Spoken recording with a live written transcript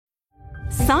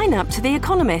Sign up to The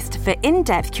Economist for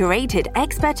in-depth curated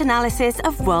expert analysis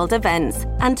of world events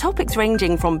and topics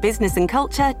ranging from business and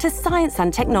culture to science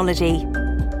and technology.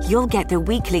 You'll get the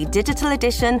weekly digital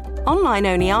edition,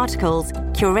 online-only articles,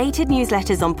 curated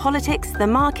newsletters on politics, the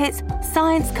markets,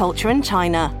 science, culture and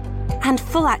China, and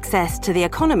full access to The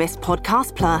Economist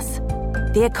Podcast Plus.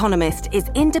 The Economist is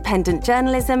independent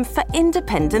journalism for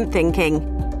independent thinking.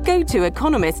 Go to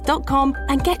economist.com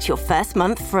and get your first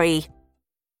month free.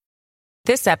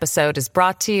 This episode is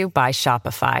brought to you by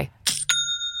Shopify.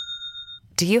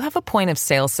 Do you have a point of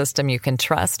sale system you can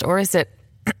trust, or is it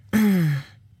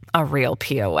a real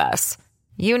POS?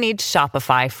 You need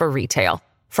Shopify for retail.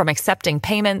 From accepting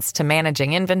payments to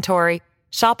managing inventory,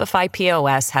 Shopify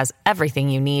POS has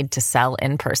everything you need to sell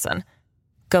in person.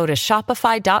 Go to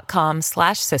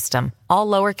shopify.com/system, all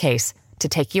lowercase, to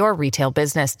take your retail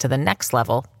business to the next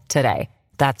level today.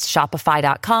 That's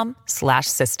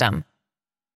shopify.com/system.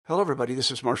 Hello, everybody.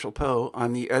 This is Marshall Poe.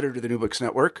 I'm the editor of the New Books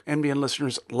Network. NBN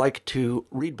listeners like to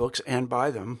read books and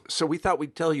buy them. So we thought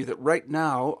we'd tell you that right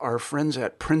now, our friends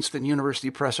at Princeton University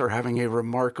Press are having a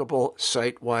remarkable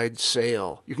site-wide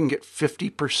sale. You can get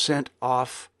 50%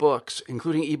 off books,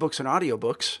 including ebooks and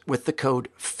audiobooks, with the code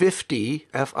 50,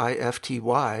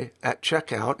 F-I-F-T-Y, at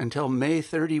checkout until May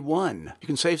 31. You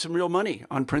can save some real money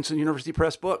on Princeton University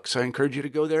Press books. I encourage you to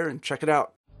go there and check it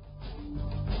out.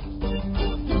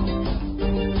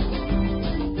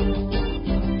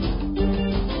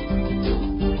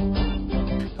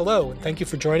 Hello, and thank you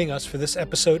for joining us for this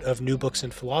episode of New Books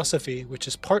in Philosophy, which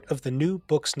is part of the New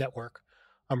Books Network.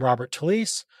 I'm Robert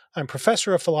Talisse. I'm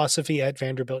professor of philosophy at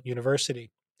Vanderbilt University.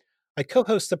 I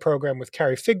co-host the program with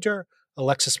Carrie Figdor,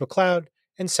 Alexis McLeod,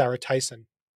 and Sarah Tyson.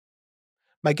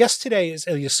 My guest today is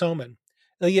Ilya Somin.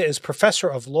 Ilya is professor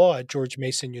of law at George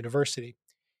Mason University.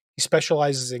 He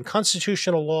specializes in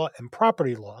constitutional law and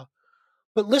property law,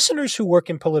 but listeners who work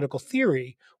in political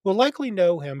theory will likely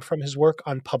know him from his work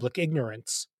on public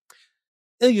ignorance.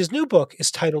 Ilya's new book is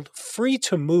titled Free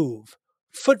to Move: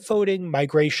 Foot Voting,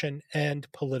 Migration,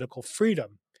 and Political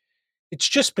Freedom. It's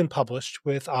just been published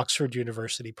with Oxford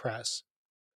University Press.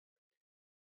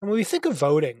 And when we think of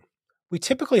voting, we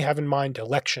typically have in mind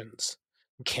elections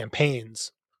and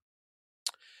campaigns.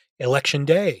 Election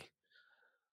day.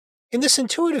 In this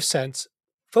intuitive sense,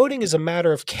 voting is a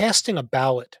matter of casting a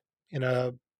ballot in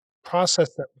a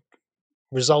process that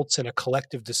results in a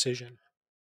collective decision.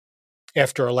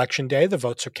 After Election Day, the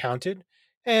votes are counted,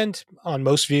 and on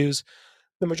most views,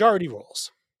 the majority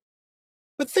rules.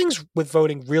 But things with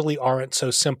voting really aren't so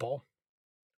simple.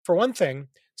 For one thing,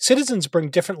 citizens bring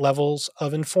different levels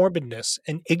of informedness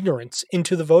and ignorance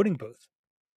into the voting booth.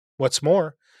 What's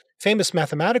more, famous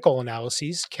mathematical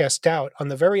analyses cast doubt on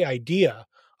the very idea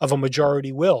of a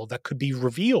majority will that could be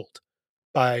revealed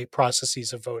by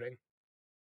processes of voting.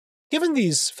 Given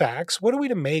these facts, what are we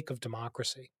to make of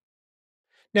democracy?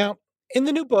 Now, in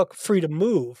the new book, Free to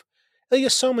Move, Ilya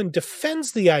Somin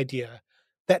defends the idea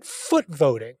that foot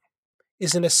voting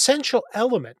is an essential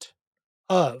element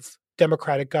of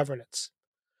democratic governance.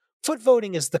 Foot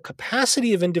voting is the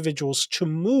capacity of individuals to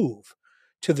move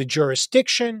to the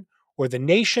jurisdiction or the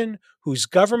nation whose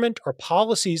government or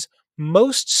policies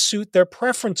most suit their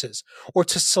preferences, or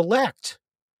to select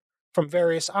from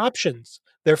various options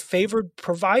their favored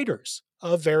providers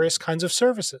of various kinds of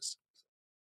services.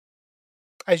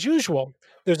 As usual,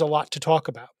 there's a lot to talk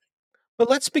about, but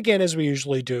let's begin as we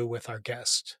usually do with our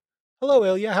guest. Hello,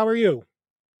 Ilya. How are you?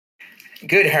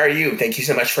 Good. How are you? Thank you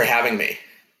so much for having me.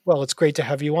 Well, it's great to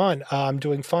have you on. I'm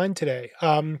doing fine today.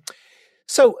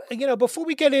 So, before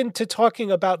we get into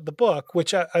talking about the book,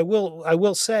 which I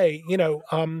will say,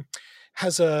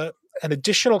 has an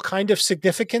additional kind of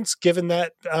significance, given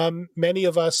that many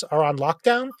of us are on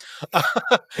lockdown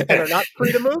and are not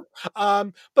free to move.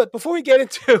 But before we get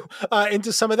into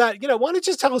some of that, why don't you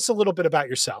just tell us a little bit about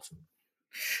yourself?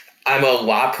 I'm a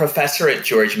law professor at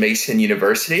George Mason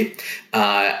University.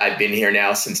 I've been here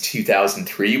now since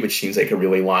 2003, which seems like a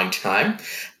really long time.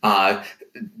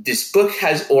 This book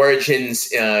has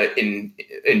origins in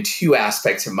two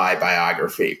aspects of my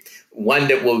biography. One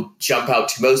that will jump out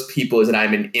to most people is that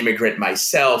I'm an immigrant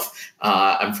myself.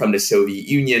 I'm from the Soviet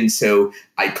Union, so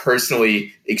I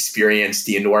personally experienced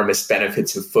the enormous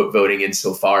benefits of foot voting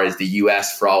insofar as the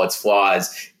U.S., for all its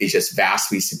flaws, is just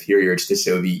vastly superior to the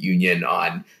Soviet Union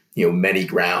on many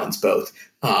grounds, both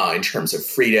in terms of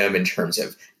freedom, in terms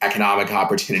of economic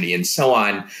opportunity, and so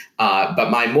on. But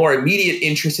my more immediate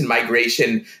interest in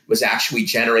migration was actually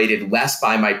generated less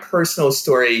by my personal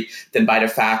story than by the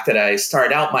fact that I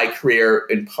started out my career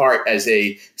in part as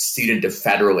a student of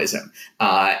federalism.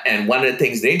 And one of the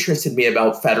things that interested me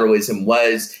about federalism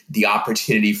was the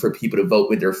opportunity for people to vote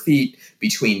with their feet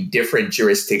between different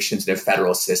jurisdictions in a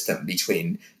federal system,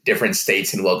 between different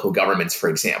states and local governments, for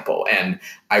example. And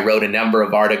I wrote a number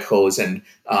of articles and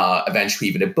eventually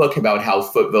even a book about how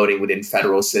foot voting within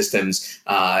federal systems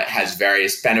has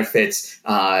various benefits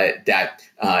that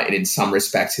in some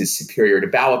respects is superior to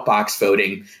ballot box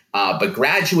voting. But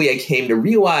gradually I came to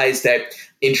realize that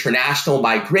international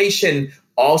migration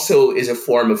also is a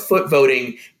form of foot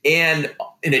voting, and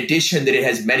in addition that it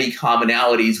has many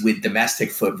commonalities with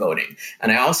domestic foot voting.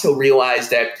 And I also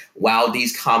realized that while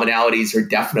these commonalities are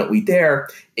definitely there,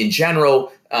 in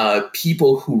general,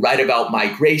 people who write about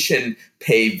migration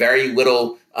pay very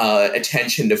little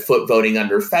attention to foot voting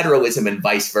under federalism and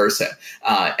vice versa.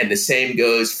 And the same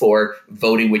goes for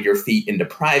voting with your feet in the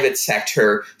private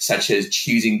sector, such as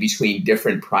choosing between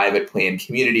different private planned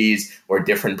communities or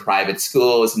different private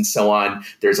schools and so on.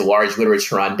 There's a large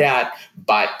literature on that,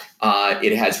 but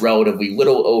it has relatively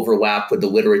little overlap with the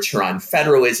literature on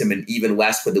federalism and even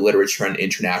less with the literature on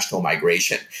international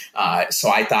migration. So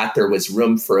I thought there was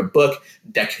room for a book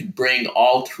that could bring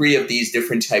all three of these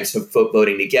different types of foot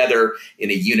voting together in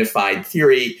a unified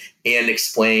theory and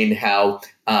explain how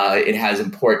it has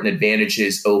important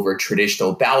advantages over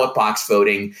traditional ballot box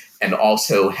voting, and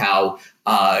also how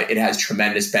it has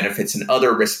tremendous benefits in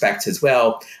other respects as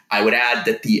well. I would add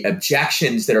that the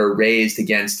objections that are raised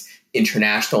against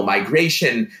international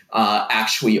migration,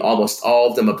 actually almost all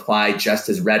of them apply just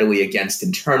as readily against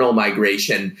internal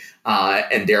migration.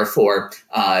 And therefore,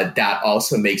 that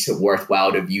also makes it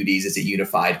worthwhile to view these as a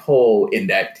unified whole, in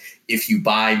that if you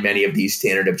buy many of these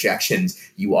standard objections,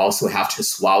 you also have to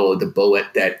swallow the bullet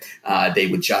that they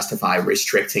would justify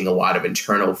restricting a lot of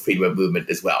internal freedom of movement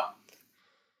as well.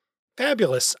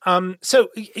 Fabulous. So,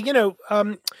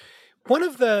 one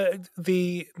of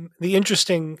the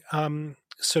interesting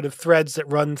sort of threads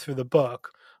that run through the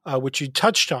book, which you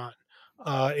touched on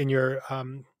in your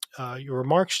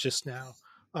remarks just now,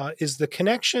 is the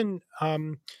connection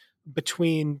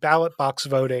between ballot box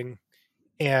voting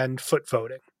and foot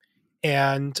voting.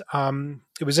 And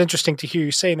it was interesting to hear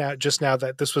you say just now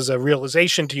that this was a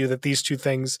realization to you that these two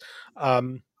things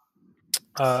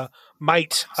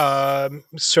might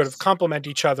sort of complement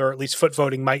each other, or at least foot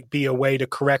voting might be a way to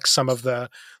correct some of the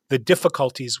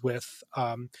difficulties with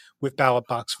ballot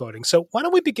box voting. So why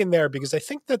don't we begin there? Because I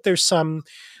think that there's some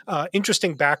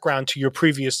interesting background to your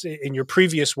previous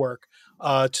work,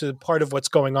 to part of what's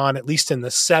going on, at least in the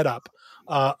setup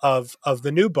of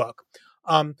the new book.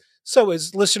 So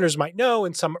as listeners might know,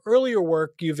 in some earlier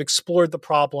work, you've explored the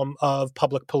problem of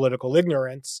public political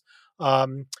ignorance.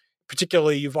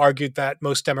 Particularly, you've argued that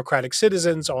most democratic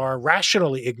citizens are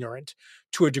rationally ignorant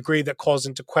to a degree that calls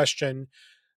into question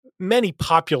many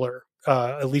popular,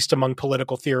 at least among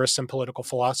political theorists and political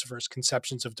philosophers,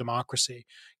 conceptions of democracy.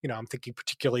 I'm thinking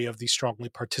particularly of these strongly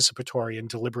participatory and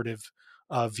deliberative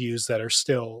views that are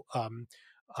still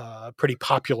pretty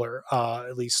popular,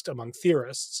 at least among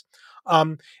theorists.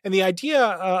 And the idea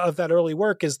of that early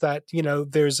work is that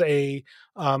there's a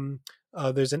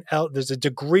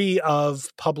degree of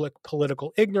public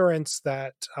political ignorance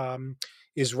that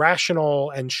is rational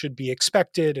and should be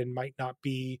expected and might not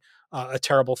be a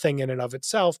terrible thing in and of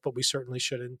itself, but we certainly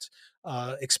shouldn't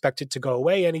expect it to go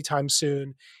away anytime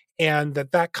soon. And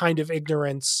that kind of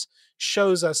ignorance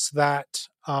shows us that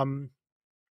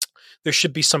there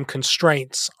should be some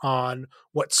constraints on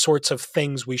what sorts of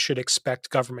things we should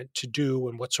expect government to do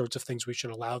and what sorts of things we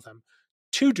should allow them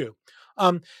to do.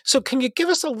 So can you give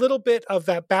us a little bit of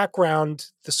that background,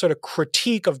 the sort of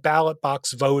critique of ballot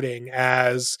box voting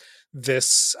as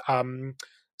this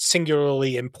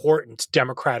singularly important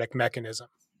democratic mechanism?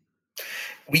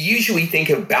 We usually think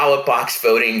of ballot box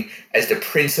voting as the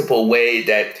principal way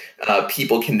that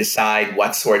people can decide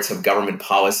what sorts of government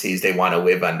policies they want to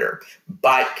live under.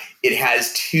 But it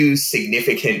has two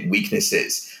significant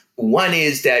weaknesses. One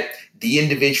is that the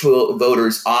individual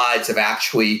voter's odds of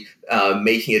actually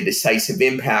making a decisive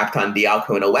impact on the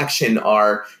outcome of an election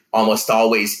are almost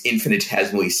always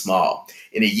infinitesimally small.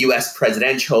 In a U.S.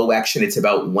 presidential election, it's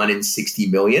about 1 in 60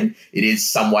 million. It is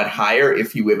somewhat higher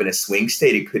if you live in a swing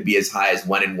state. It could be as high as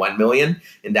 1 in 1 million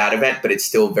in that event, but it's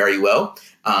still very low.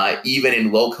 Even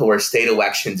in local or state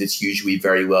elections, it's usually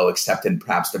very low, except in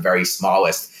perhaps the very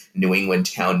smallest New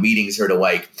England town meetings or the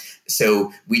like.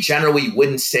 So we generally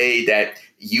wouldn't say that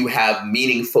you have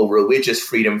meaningful religious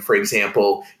freedom, for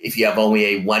example, if you have only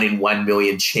a 1 in 1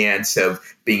 million chance of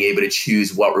being able to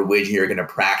choose what religion you're going to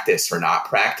practice or not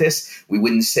practice. We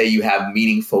wouldn't say you have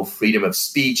meaningful freedom of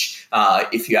speech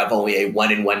if you have only a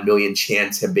 1 in 1 million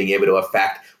chance of being able to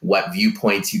affect what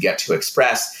viewpoints you get to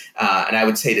express. And I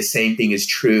would say the same thing is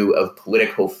true of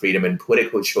political freedom and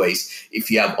political choice. If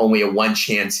you have only a 1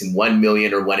 chance in 1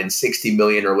 million or 1 in 60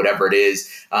 million or whatever it is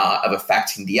of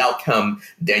affecting the outcome,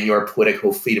 then your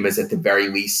political freedom is at the very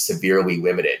least severely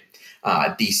limited.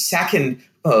 The second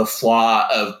flaw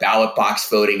of ballot box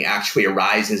voting actually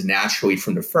arises naturally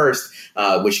from the first,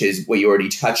 which is what you already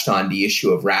touched on, the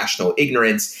issue of rational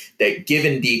ignorance, that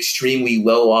given the extremely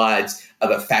low odds of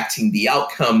affecting the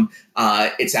outcome,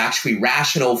 it's actually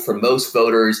rational for most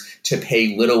voters to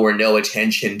pay little or no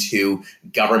attention to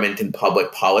government and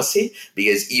public policy,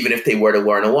 because even if they were to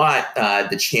learn a lot,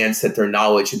 the chance that their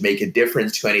knowledge would make a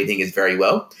difference to anything is very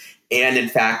low. And in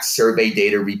fact, survey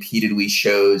data repeatedly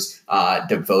shows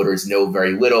that voters know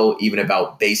very little, even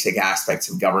about basic aspects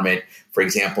of government. For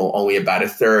example, only about a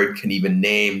third can even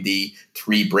name the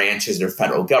 3 branches of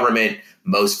federal government.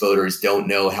 Most voters don't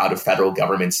know how the federal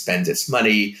government spends its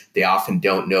money. They often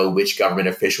don't know which government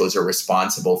officials are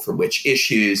responsible for which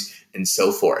issues, and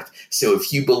so forth. So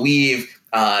if you believe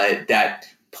that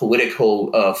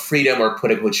political freedom or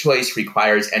political choice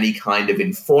requires any kind of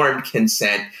informed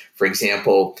consent, for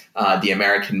example, the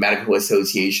American Medical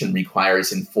Association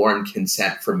requires informed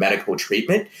consent for medical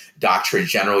treatment. Doctors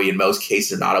generally, in most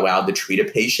cases, are not allowed to treat a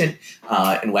patient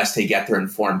unless they get their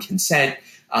informed consent.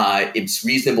 It's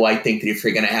reasonable, I think, that if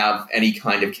you're going to have any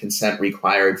kind of consent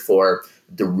required for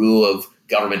the rule of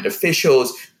government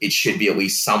officials, it should be at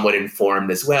least somewhat informed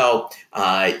as well.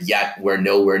 Yet we're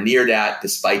nowhere near that,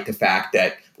 despite the fact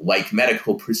that, like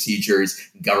medical procedures,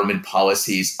 government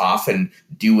policies often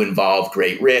do involve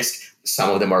great risk. Some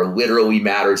of them are literally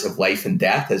matters of life and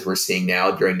death, as we're seeing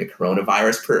now during the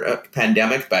coronavirus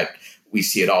pandemic, but we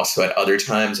see it also at other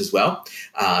times as well.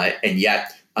 And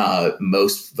yet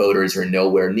most voters are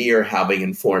nowhere near having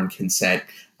informed consent.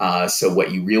 So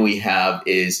what you really have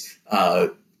is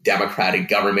democratic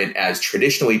government as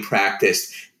traditionally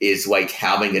practiced is like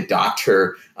having a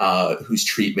doctor whose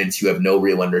treatments you have no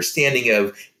real understanding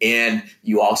of, and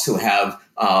you also have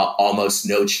almost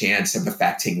no chance of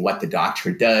affecting what the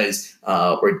doctor does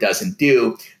or doesn't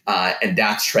do. And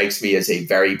that strikes me as a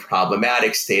very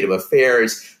problematic state of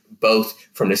affairs, both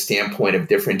from the standpoint of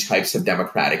different types of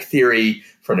democratic theory,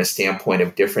 from the standpoint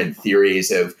of different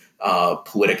theories of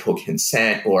political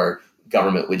consent or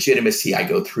government legitimacy. I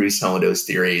go through some of those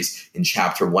theories in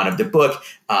chapter 1 of the book.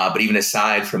 But even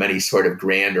aside from any sort of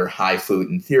grand or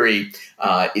highfalutin theory,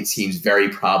 it seems very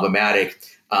problematic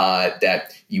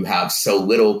that you have so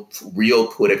little real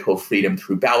political freedom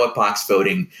through ballot box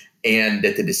voting, and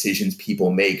that the decisions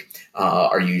people make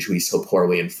are usually so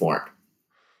poorly informed.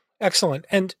 Excellent.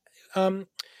 And am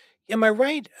I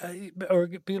right? Or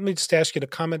let me just ask you to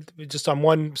comment just on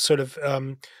one sort of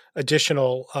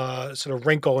additional sort of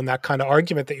wrinkle in that kind of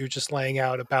argument that you're just laying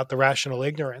out about the rational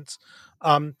ignorance.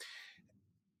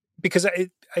 Because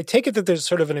I take it that there's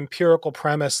sort of an empirical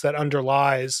premise that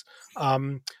underlies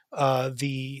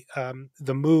the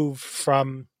move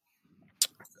from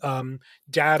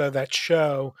data that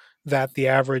show that the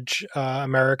average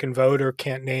American voter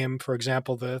can't name, for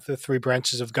example, the 3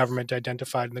 branches of government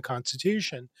identified in the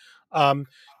Constitution,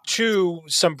 to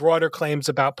some broader claims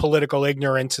about political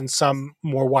ignorance in some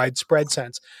more widespread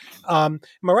sense. Am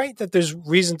I right that there's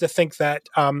reason to think that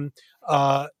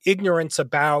ignorance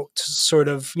about sort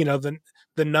of,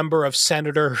 the number of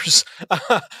senators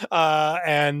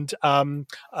and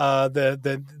what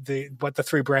the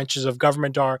 3 branches of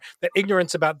government are, that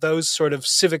ignorance about those sort of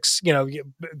civics,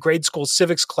 grade school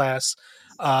civics class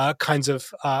kinds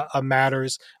of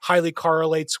matters highly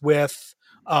correlates with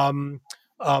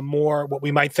more what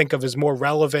we might think of as more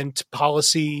relevant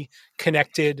policy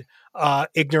connected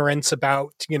ignorance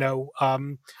about,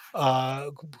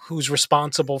 who's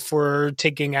responsible for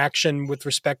taking action with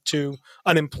respect to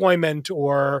unemployment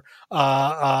or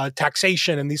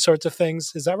taxation and these sorts of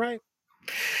things. Is that right?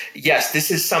 Yes,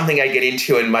 this is something I get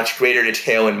into in much greater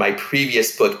detail in my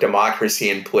previous book,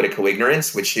 Democracy and Political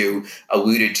Ignorance, which you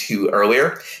alluded to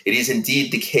earlier. It is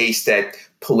indeed the case that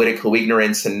political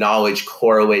ignorance and knowledge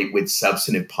correlate with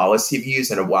substantive policy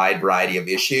views on a wide variety of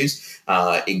issues,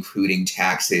 including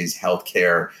taxes,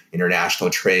 healthcare, international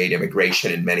trade,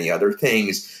 immigration, and many other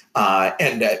things.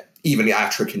 And that even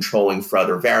after controlling for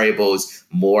other variables,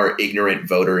 more ignorant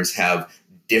voters have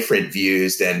different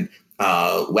views than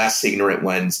less ignorant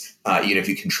ones, even if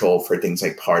you control for things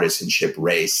like partisanship,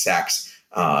 race, sex,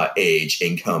 age,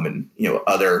 income, and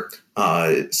other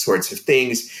sorts of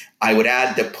things. I would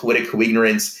add that political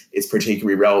ignorance is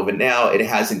particularly relevant now. It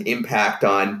has an impact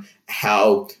on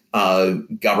how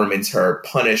governments are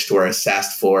punished or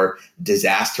assessed for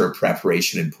disaster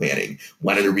preparation and planning.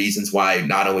 One of the reasons why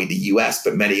not only the US,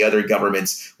 but many other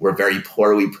governments were very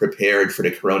poorly prepared for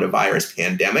the coronavirus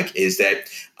pandemic is that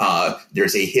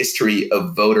there's a history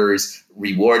of voters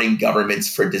rewarding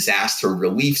governments for disaster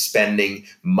relief spending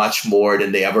much more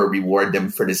than they ever reward them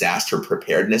for disaster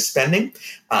preparedness spending.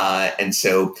 And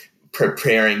so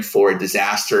preparing for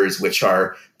disasters which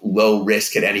are low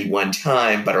risk at any one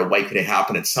time, but are likely to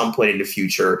happen at some point in the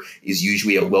future is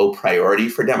usually a low priority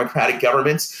for democratic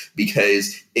governments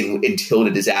because until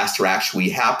the disaster actually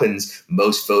happens,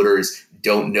 most voters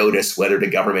don't notice whether the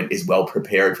government is well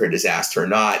prepared for a disaster or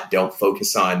not, don't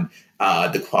focus on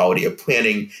the quality of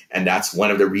planning. And that's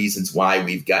one of the reasons why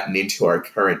we've gotten into our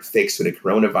current fix with the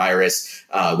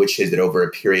coronavirus, which is that over a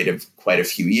period of quite a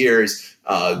few years,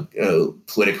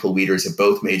 political leaders of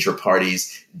both major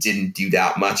parties didn't do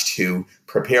that much to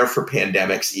prepare for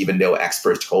pandemics, even though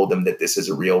experts told them that this is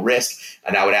a real risk.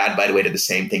 And I would add, by the way, that the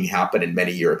same thing happened in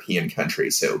many European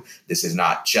countries. So this is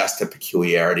not just a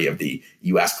peculiarity of the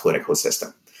US political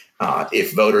system.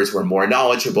 If voters were more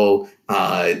knowledgeable,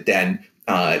 then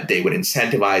they would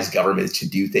incentivize governments to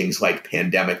do things like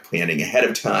pandemic planning ahead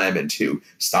of time and to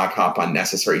stock up on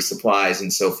necessary supplies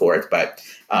and so forth. But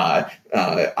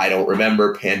I don't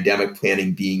remember pandemic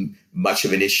planning being much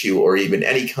of an issue or even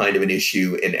any kind of an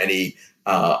issue in any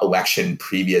election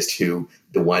previous to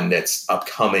the one that's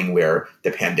upcoming where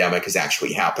the pandemic has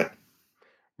actually happened.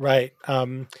 Right.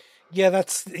 Yeah,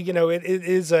 that's, it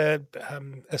is a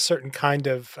certain kind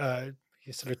of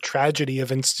sort of tragedy of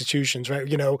institutions, right?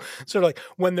 Sort of like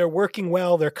when they're working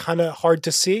well, they're kind of hard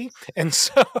to see. And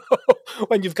so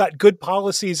when you've got good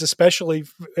policies, especially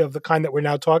of the kind that we're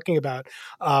now talking about,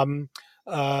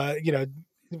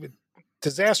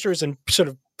 disasters and sort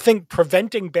of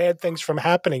preventing bad things from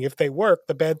happening. If they work,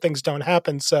 the bad things don't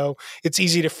happen. So it's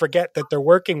easy to forget that they're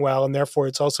working well, and therefore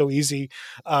it's also easy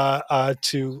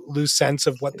to lose sense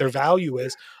of what their value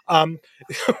is.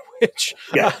 Which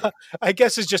I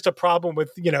guess is just a problem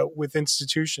with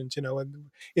institutions,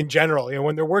 in general.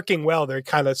 When they're working well, they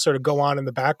kind of sort of go on in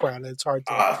the background, and it's hard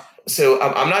to. So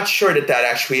I'm not sure that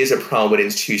actually is a problem with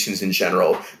institutions in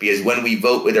general, because when we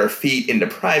vote with our feet in the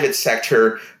private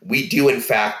sector, we do in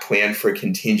fact plan for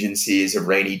contingencies of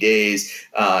rainy days.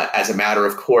 As a matter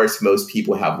of course, most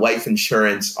people have life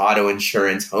insurance, auto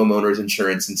insurance, homeowners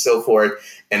insurance, and so forth,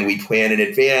 and we plan in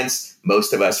advance.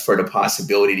 Most of us for the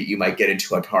possibility that you might get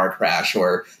into a car crash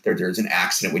or there's an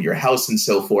accident with your house and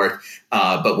so forth.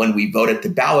 But when we vote at the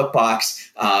ballot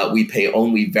box, we pay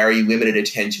only very limited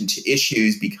attention to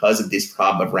issues because of this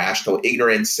problem of rational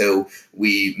ignorance. So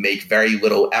we make very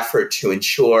little effort to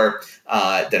ensure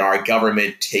that our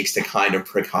government takes the kind of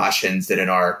precautions that in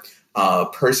our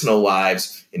personal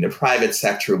lives, in the private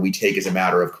sector, we take as a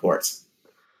matter of course.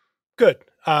 Good.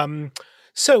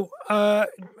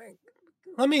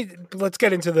 Let's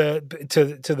get into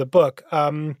the book.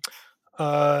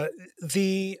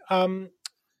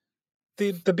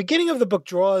 The beginning of the book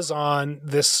draws on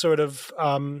this sort of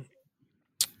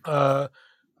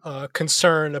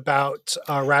concern about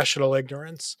rational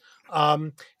ignorance,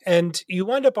 and you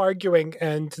wind up arguing,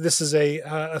 and this is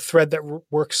a thread that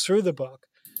works through the book,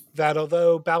 that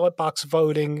although ballot box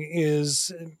voting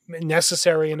is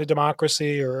necessary in a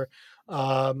democracy or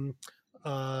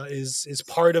is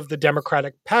part of the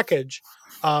democratic package,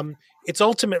 it's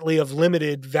ultimately of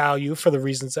limited value for the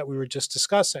reasons that we were just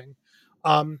discussing.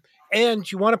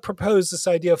 And you want to propose this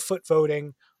idea of foot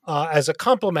voting as a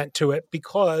complement to it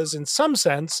because, in some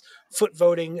sense, foot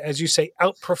voting, as you say,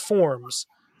 outperforms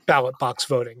ballot box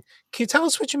voting. Can you tell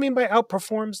us what you mean by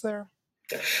outperforms there?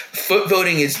 Foot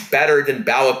voting is better than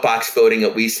ballot box voting,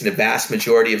 at least in the vast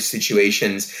majority of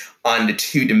situations, on the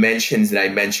two dimensions that I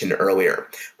mentioned earlier.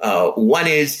 One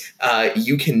is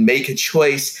you can make a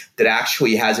choice that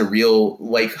actually has a real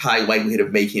high likelihood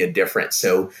of making a difference.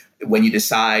 So when you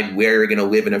decide where you're going to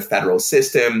live in a federal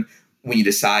system, when you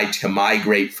decide to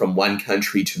migrate from one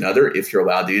country to another, if you're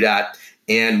allowed to do that,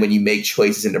 and when you make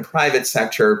choices in the private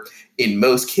sector, in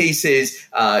most cases,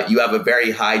 you have a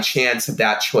very high chance of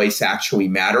that choice actually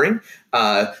mattering.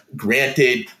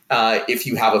 Granted, if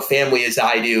you have a family as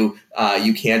I do,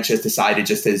 you can't just decide it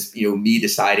just as me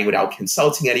deciding without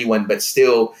consulting anyone, but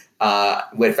still,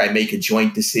 if I make a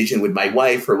joint decision with my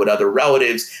wife or with other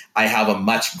relatives, I have a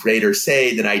much greater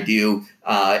say than I do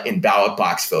in ballot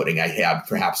box voting. I have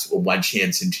perhaps one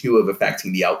chance in two of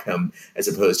affecting the outcome as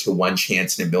opposed to one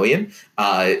chance in a million.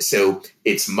 So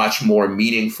it's much more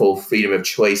meaningful freedom of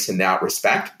choice in that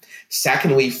respect.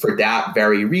 Secondly, for that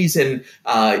very reason,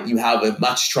 you have a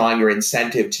much stronger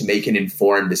incentive to make an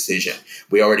informed decision.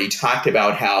 We already talked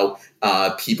about how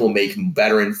people make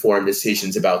better informed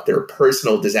decisions about their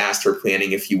personal disaster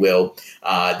planning, if you will,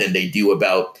 than they do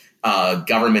about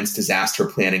government's disaster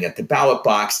planning at the ballot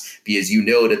box, because you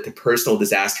know that the personal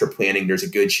disaster planning, there's a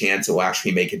good chance it will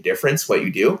actually make a difference what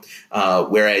you do.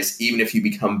 Whereas even if you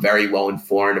become very well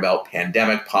informed about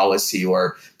pandemic policy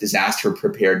or disaster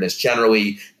preparedness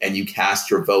generally, and you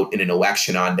cast your vote in an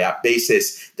election on that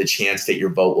basis, the chance that your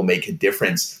vote will make a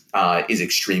difference is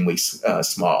extremely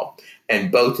small. And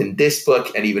both in this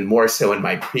book and even more so in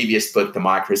my previous book,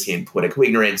 Democracy and Political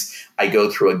Ignorance, I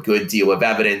go through a good deal of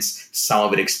evidence, some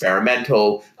of it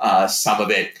experimental, some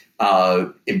of it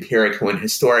empirical and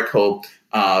historical,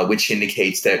 which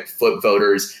indicates that foot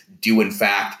voters do in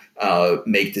fact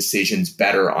make decisions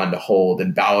better on the whole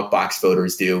than ballot box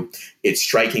voters do. It's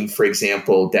striking, for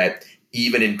example, that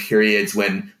even in periods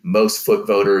when most foot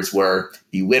voters were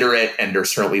illiterate and there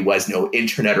certainly was no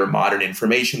internet or modern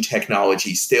information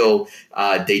technology, still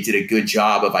they did a good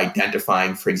job of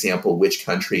identifying, for example, which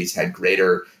countries had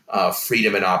greater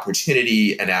freedom and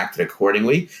opportunity and acted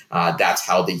accordingly. That's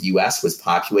how the U.S. was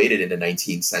populated in the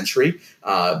 19th century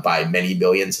by many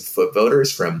millions of foot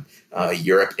voters from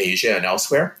Europe, Asia, and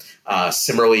elsewhere.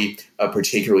 Similarly, a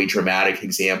particularly dramatic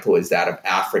example is that of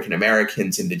African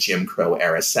Americans in the Jim Crow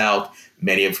era South,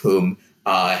 many of whom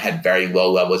had very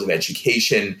low levels of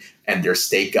education, and their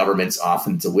state governments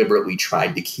often deliberately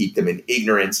tried to keep them in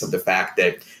ignorance of the fact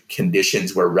that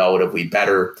conditions were relatively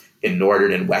better in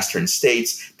northern and western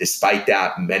states. Despite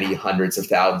that, many hundreds of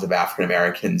thousands of African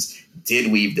Americans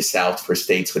did leave the South for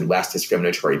states with less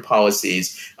discriminatory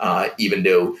policies, even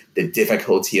though the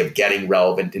difficulty of getting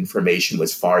relevant information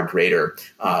was far greater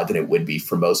than it would be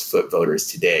for most foot voters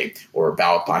today or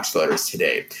ballot box voters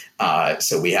today.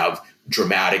 So we have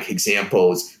dramatic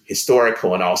examples,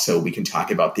 historical, and also we can talk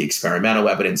about the experimental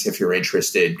evidence if you're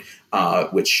interested,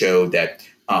 which show that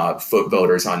foot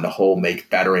voters on the whole make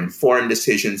better informed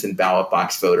decisions than ballot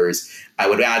box voters. I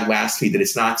would add lastly that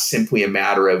it's not simply a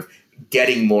matter of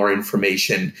getting more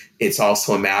information. It's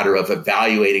also a matter of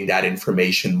evaluating that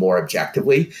information more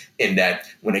objectively, in that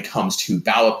when it comes to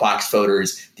ballot box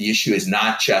voters, the issue is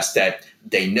not just that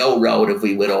they know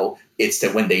relatively little. It's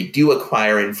that when they do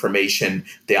acquire information,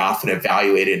 they often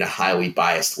evaluate it in a highly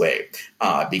biased way,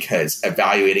 because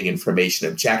evaluating information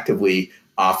objectively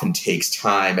often takes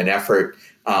time and effort.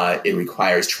 It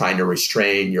requires trying to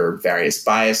restrain your various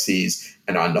biases.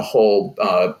 And on the whole,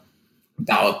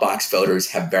 ballot box voters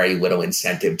have very little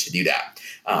incentive to do that.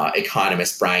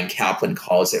 Economist Brian Kaplan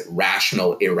calls it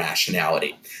rational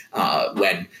irrationality.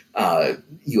 When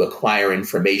you acquire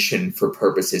information for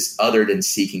purposes other than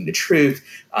seeking the truth,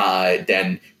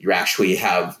 then you actually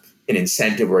have an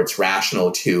incentive where it's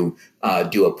rational to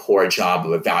do a poor job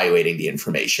of evaluating the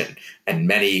information. And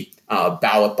many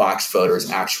ballot box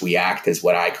voters actually act as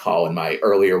what I call in my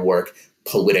earlier work,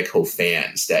 political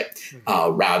fans, that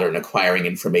rather than acquiring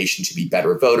information to be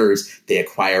better voters, they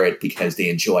acquire it because they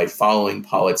enjoy following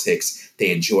politics,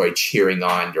 they enjoy cheering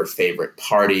on their favorite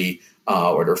party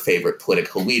or their favorite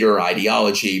political leader or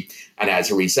ideology. And as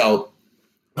a result,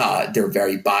 they're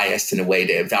very biased in a way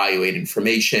to evaluate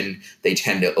information. They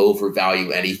tend to overvalue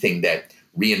anything that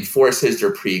reinforces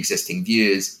their pre-existing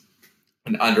views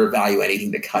and undervalue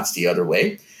anything that cuts the other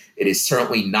way. It is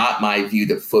certainly not my view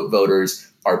that foot voters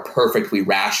are perfectly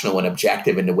rational and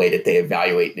objective in the way that they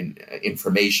evaluate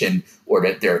information, or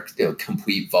that they're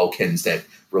complete Vulcans that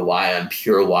rely on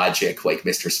pure logic like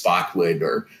Mr. Spock would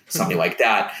or something like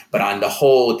that. But on the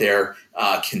whole, they're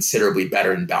considerably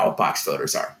better than ballot box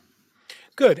voters are.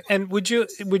 Good. And would you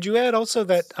add also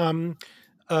that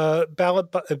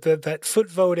that foot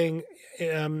voting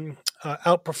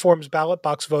outperforms ballot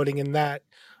box voting in that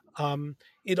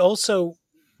it also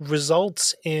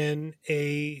results in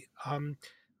a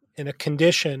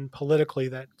condition politically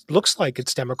that looks like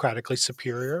it's democratically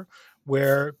superior,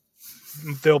 where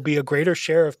there'll be a greater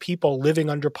share of people living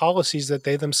under policies that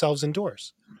they themselves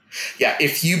endorse. Yeah,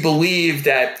 if you believe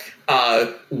that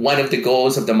one of the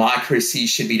goals of democracy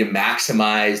should be to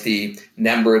maximize the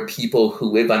number of people who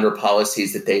live under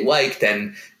policies that they like,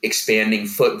 then expanding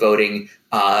foot voting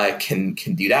can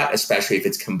do that, especially if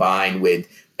it's combined with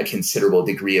a considerable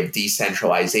degree of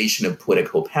decentralization of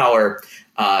political power,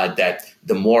 that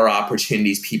the more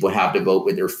opportunities people have to vote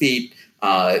with their feet,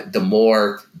 the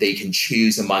more they can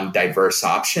choose among diverse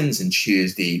options and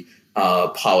choose the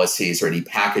policies or the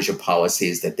package of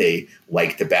policies that they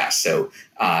like the best. So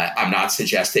I'm not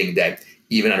suggesting that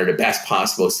even under the best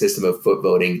possible system of foot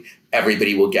voting,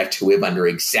 everybody will get to live under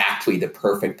exactly the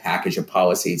perfect package of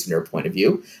policies from their point of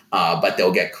view, but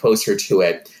they'll get closer to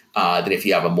it than if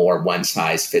you have a more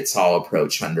one-size-fits-all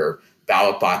approach under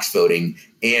ballot box voting,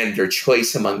 and your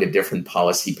choice among the different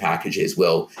policy packages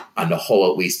will, on the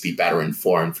whole, at least be better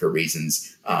informed for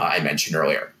reasons I mentioned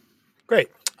earlier. Great.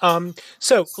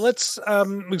 So let's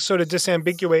sort of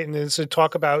disambiguate and sort of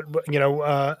talk about,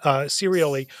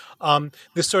 serially,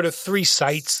 this sort of three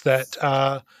sites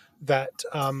that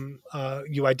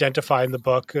you identify in the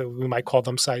book. We might call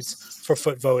them sites for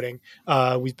foot voting.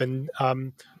 We've been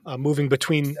moving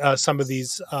between some of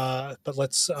these, but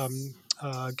let's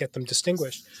get them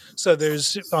distinguished. So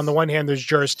there's, on the one hand, there's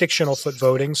jurisdictional foot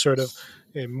voting, sort of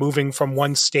moving from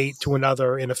one state to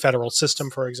another in a federal system,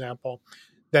 for example.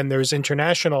 Then there's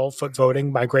international foot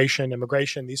voting, migration,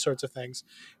 immigration, these sorts of things,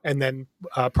 and then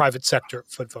private sector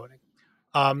foot voting.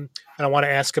 And I want to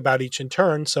ask about each in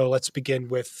turn. So let's begin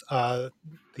with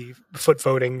the foot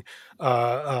voting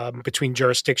between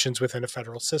jurisdictions within a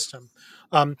federal system.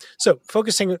 So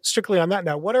focusing strictly on that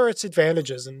now, what are its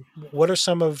advantages and what are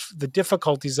some of the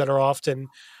difficulties that are often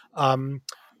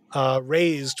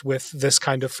raised with this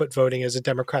kind of foot voting as a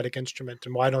democratic instrument?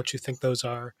 And why don't you think those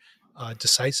are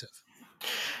decisive?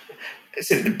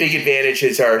 So the big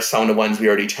advantages are some of the ones we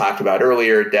already talked about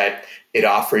earlier, that it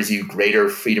offers you greater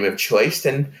freedom of choice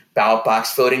than ballot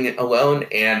box voting alone,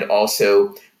 and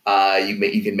also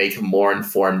you can make a more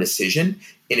informed decision.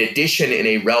 In addition, in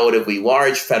a relatively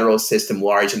large federal system,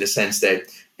 large in the sense that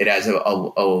it has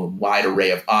a wide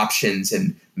array of options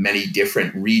and many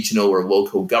different regional or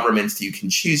local governments that you can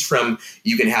choose from,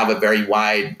 you can have a very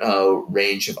wide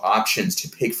range of options to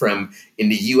pick from. In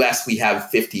the U.S., we have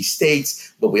 50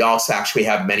 states, but we also actually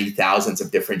have many thousands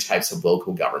of different types of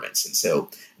local governments. And so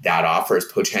that offers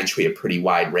potentially a pretty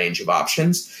wide range of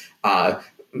options.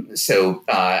 So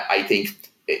I think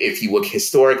if you look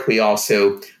historically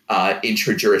also,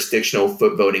 interjurisdictional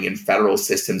foot voting in federal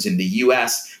systems in the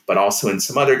U.S., but also in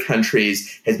some other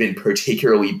countries, has been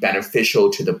particularly beneficial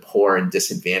to the poor and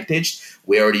disadvantaged.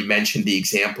 We already mentioned the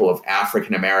example of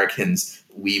African Americans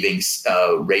leaving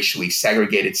racially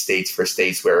segregated states for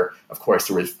states where, of course,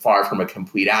 there was far from a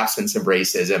complete absence of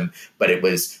racism, but it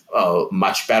was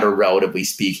much better, relatively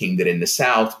speaking, than in the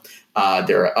South.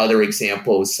 There are other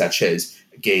examples, such as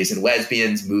gays and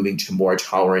lesbians moving to more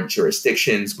tolerant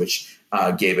jurisdictions, which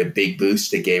gave a big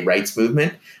boost to the gay rights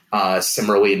movement.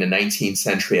 Similarly, in the 19th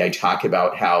century, I talk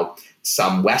about how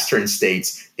some Western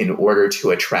states, in order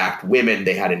to attract women,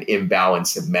 they had an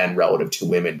imbalance of men relative to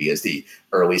women because the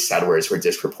early settlers were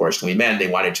disproportionately men.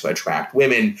 They wanted to attract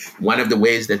women. One of the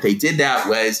ways that they did that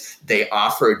was they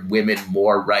offered women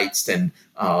more rights than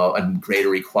and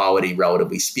greater equality,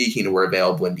 relatively speaking, were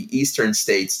available in the eastern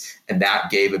states. And that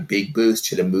gave a big boost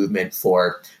to the movement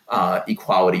for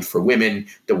equality for women.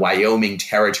 The Wyoming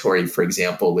Territory, for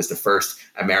example, was the first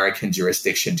American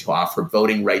jurisdiction to offer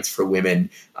voting rights for women.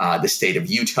 The state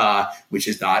of Utah, which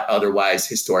is not otherwise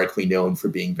historically known for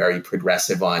being very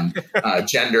progressive on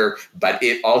gender, but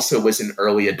it also was an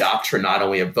early adopter not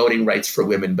only of voting rights for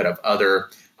women, but of other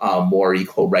more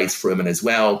equal rights for women as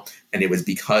well. And it was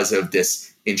because of this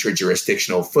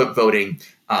interjurisdictional foot voting.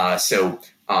 So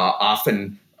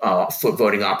often foot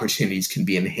voting opportunities can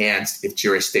be enhanced if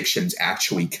jurisdictions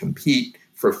actually compete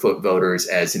for foot voters,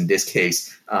 as in this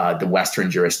case, the Western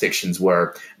jurisdictions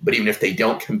were. But even if they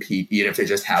don't compete, even if they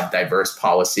just have diverse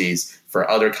policies for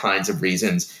other kinds of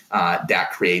reasons,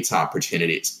 that creates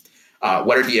opportunities.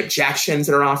 What are the objections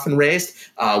that are often raised?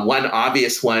 One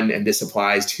obvious one, and this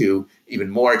applies to even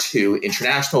more to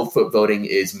international foot voting,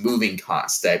 is moving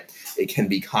costs, that it can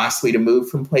be costly to move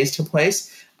from place to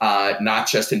place, not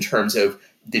just in terms of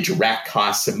the direct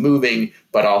costs of moving,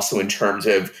 but also in terms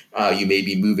of you may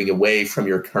be moving away from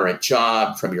your current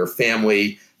job, from your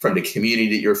family, from the community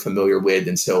that you're familiar with.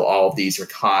 And so all of these are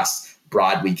costs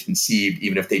broadly conceived,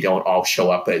 even if they don't all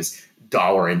show up as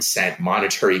dollar and cent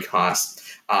monetary costs.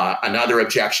 Another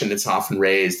objection that's often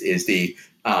raised is the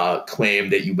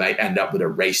claim that you might end up with a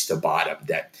race to bottom,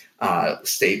 that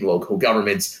state and local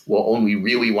governments will only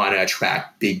really want to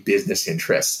attract big business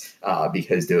interests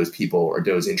because those people or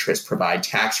those interests provide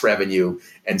tax revenue.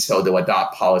 And so they'll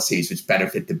adopt policies which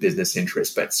benefit the business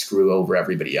interests but screw over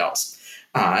everybody else.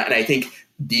 And I think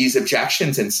these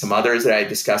objections and some others that I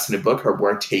discuss in the book are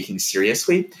worth taking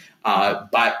seriously,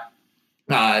 but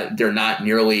they're not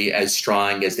nearly as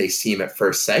strong as they seem at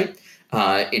first sight.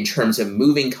 In terms of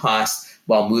moving costs,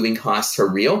 while moving costs are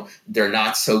real, they're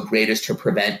not so great as to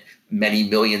prevent many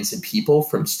millions of people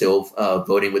from still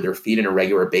voting with their feet on a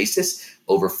regular basis.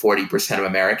 Over 40% of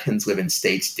Americans live in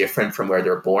states different from where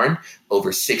they're born.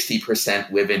 Over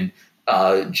 60% live in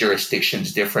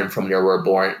jurisdictions different from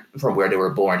where they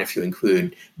were born, if you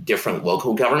include different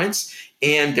local governments.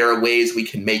 And there are ways we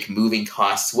can make moving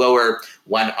costs lower.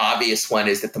 One obvious one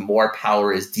is that the more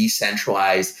power is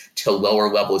decentralized to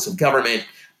lower levels of government,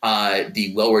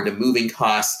 the lower the moving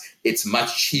costs. It's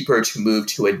much cheaper to move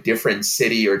to a different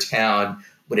city or town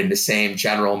within the same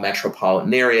general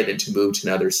metropolitan area than to move to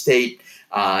another state.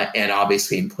 And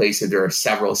obviously in places, there are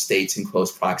several states in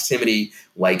close proximity,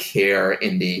 like here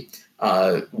in the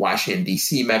Washington,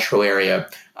 D.C. metro area,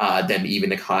 then even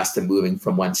the cost of moving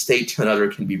from one state to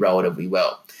another can be relatively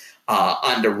low.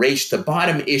 On the race to the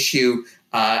bottom issue,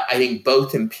 I think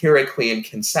both empirically and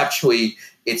conceptually,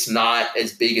 it's not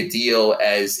as big a deal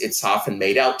as it's often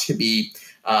made out to be.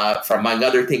 For among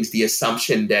other things, the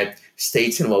assumption that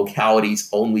states and localities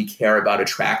only care about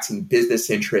attracting business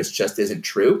interests just isn't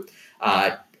true.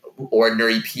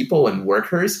 Ordinary people and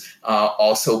workers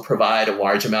also provide a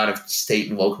large amount of state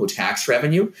and local tax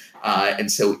revenue.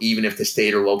 And so even if the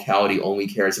state or locality only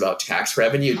cares about tax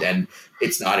revenue, then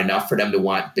it's not enough for them to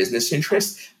want business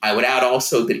interests. I would add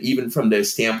also that even from the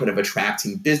standpoint of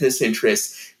attracting business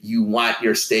interests, you want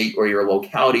your state or your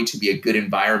locality to be a good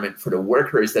environment for the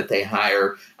workers that they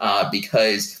hire,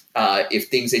 because if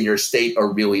things in your state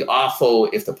are really awful,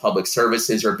 if the public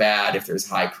services are bad, if there's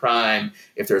high crime,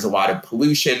 if there's a lot of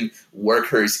pollution,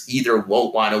 workers either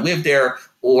won't want to live there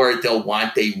or they'll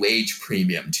want a wage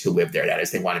premium to live there. That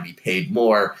is, they want to be paid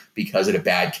more because of the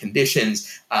bad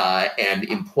conditions. And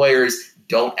employers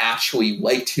don't actually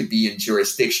like to be in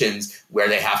jurisdictions where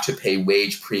they have to pay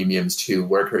wage premiums to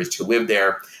workers to live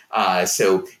there.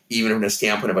 So even from the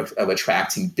standpoint of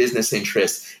attracting business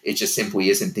interests, it just simply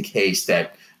isn't the case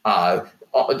that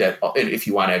if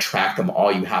you want to attract them,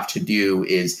 all you have to do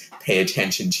is pay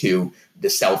attention to the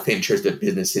self-interest of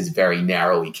businesses very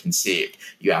narrowly conceived.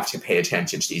 You have to pay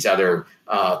attention to these other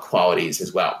qualities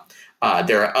as well.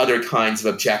 There are other kinds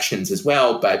of objections as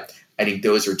well, but I think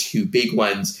those are two big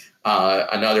ones.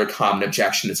 Another common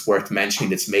objection that's worth mentioning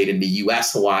that's made in the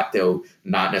U.S. a lot, though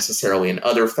not necessarily in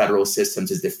other federal systems,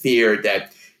 is the fear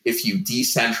that if you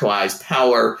decentralize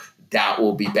power, that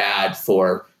will be bad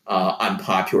for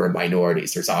unpopular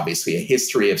minorities. There's obviously a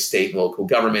history of state and local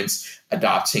governments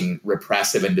adopting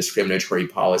repressive and discriminatory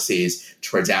policies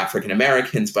towards African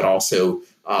Americans, but also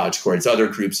towards other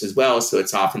groups as well. So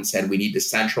it's often said we need to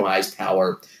centralize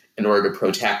power in order to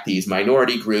protect these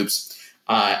minority groups.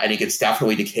 I think it's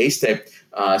definitely the case that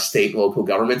state and local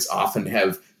governments often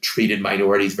have treated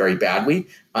minorities very badly,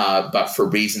 but for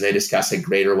reasons I discuss at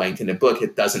greater length in the book,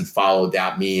 it doesn't follow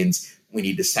that means we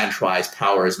need to centralize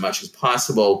power as much as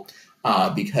possible,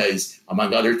 because,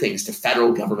 among other things, the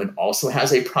federal government also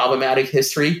has a problematic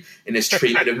history in its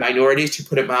treatment of minorities, to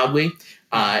put it mildly.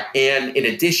 And in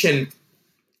addition,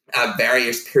 at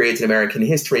various periods in American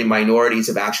history, minorities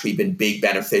have actually been big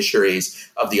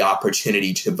beneficiaries of the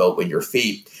opportunity to vote with your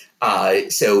feet.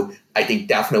 So I think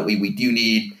definitely we do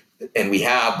need, and we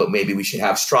have, but maybe we should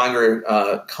have stronger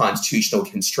constitutional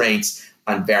constraints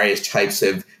on various types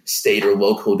of state or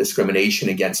local discrimination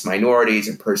against minorities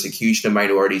and persecution of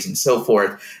minorities and so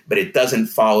forth. But it doesn't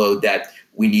follow that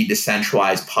we need to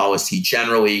centralize policy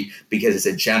generally, because as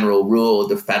a general rule,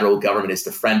 the federal government is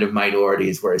the friend of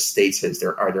minorities, whereas states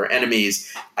are their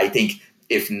enemies. I think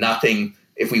if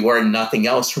we learn nothing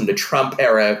else from the Trump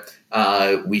era,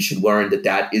 we should learn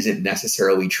that isn't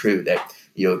necessarily true, that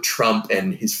Trump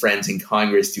and his friends in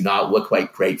Congress do not look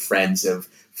like great friends of,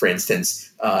 for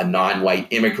instance, non-white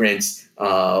immigrants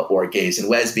or gays and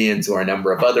lesbians or a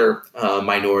number of other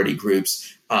minority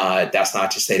groups. That's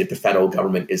not to say that the federal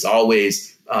government is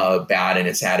always bad in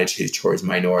its attitude towards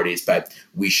minorities, but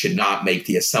we should not make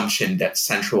the assumption that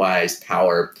centralized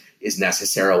power is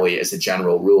necessarily, as a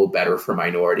general rule, better for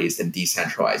minorities than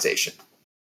decentralization.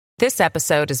 This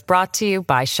episode is brought to you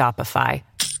by Shopify.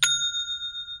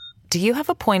 Do you have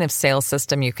a point of sale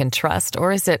system you can trust,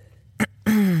 or is it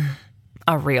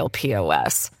a real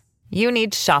POS? You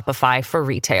need Shopify for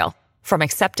retail. From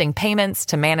accepting payments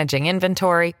to managing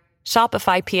inventory,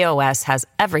 Shopify POS has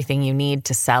everything you need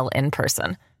to sell in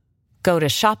person. Go to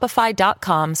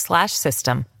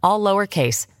shopify.com/system, all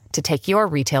lowercase, to take your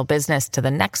retail business to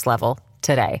the next level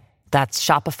today. That's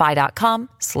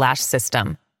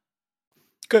shopify.com/system.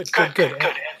 Good.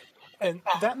 And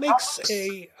that makes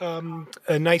a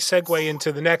nice segue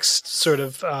into the next sort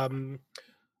of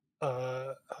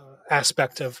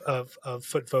aspect of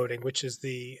foot voting, which is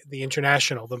the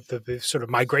international, the sort of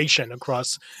migration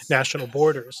across national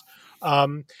borders.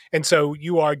 And so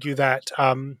you argue that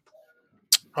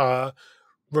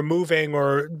removing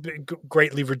or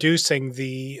greatly reducing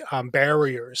the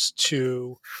barriers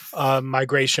to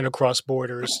migration across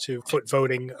borders, to foot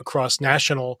voting across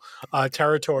national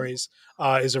territories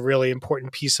is a really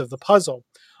important piece of the puzzle.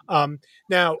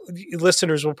 Now,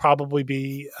 listeners will probably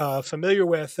be familiar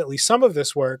with at least some of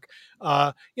this work.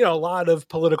 A lot of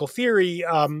political theory,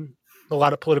 a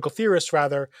lot of political theorists,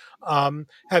 rather,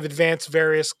 have advanced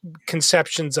various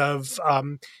conceptions of,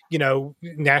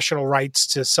 national rights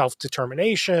to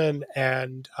self-determination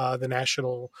and the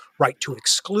national right to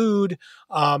exclude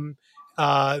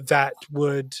that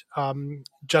would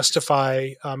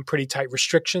justify pretty tight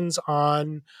restrictions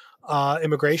on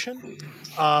immigration.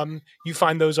 You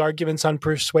find those arguments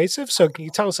unpersuasive. So can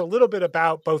you tell us a little bit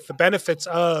about both the benefits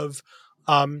of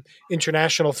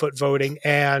international foot voting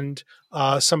and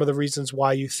some of the reasons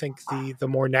why you think the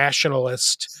more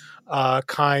nationalist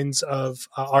kinds of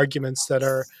arguments that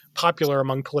are popular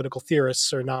among political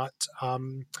theorists are not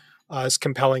as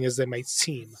compelling as they might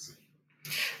seem?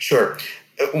 Sure.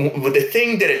 The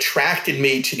thing that attracted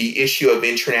me to the issue of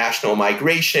international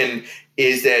migration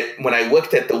is that when I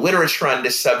looked at the literature on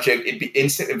this subject,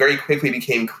 it very quickly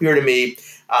became clear to me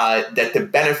that the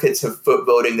benefits of foot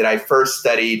voting that I first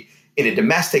studied in a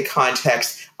domestic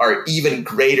context are even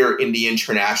greater in the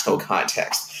international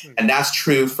context. And that's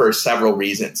true for several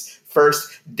reasons.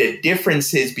 First, the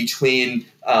differences between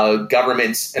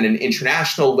governments at an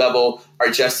international level are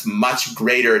just much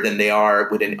greater than they are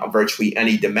within virtually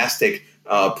any domestic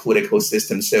political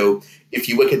system. So if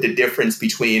you look at the difference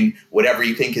between whatever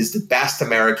you think is the best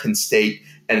American state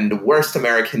and the worst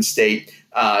American state,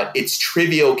 it's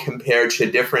trivial compared to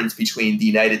the difference between the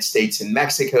United States and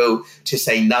Mexico, to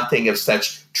say nothing of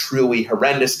such truly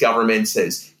horrendous governments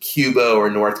as Cuba or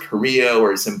North Korea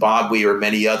or Zimbabwe or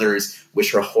many others,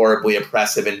 which are horribly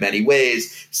oppressive in many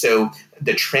ways. So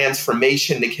the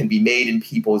transformation that can be made in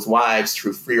people's lives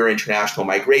through freer international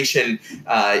migration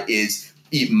is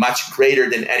much greater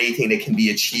than anything that can be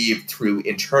achieved through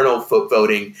internal foot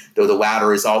voting, though the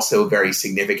latter is also very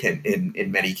significant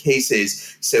in many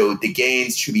cases. So the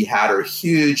gains to be had are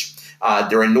huge.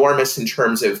 They're enormous in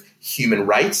terms of human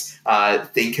rights.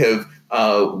 Think of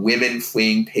women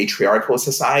fleeing patriarchal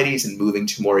societies and moving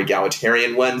to more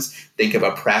egalitarian ones. Think of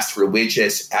oppressed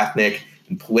religious, ethnic,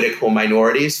 and political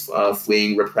minorities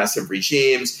fleeing repressive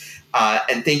regimes.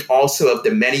 And think also of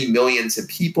the many millions of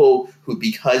people who,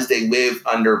 because they live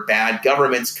under bad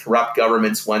governments, corrupt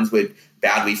governments, ones with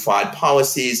badly flawed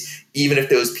policies, even if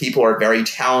those people are very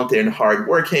talented and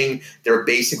hardworking, they're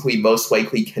basically most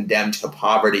likely condemned to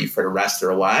poverty for the rest of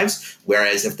their lives.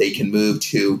 Whereas if they can move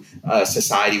to a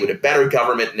society with a better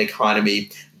government and economy,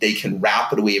 they can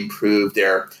rapidly improve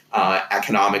their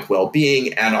economic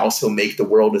well-being and also make the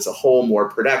world as a whole more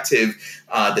productive.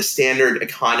 The standard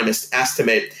economist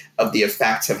estimate of the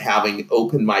effects of having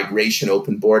open migration,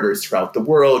 open borders throughout the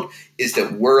world is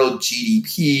that world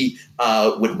GDP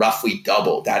would roughly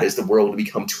double. That is, the world would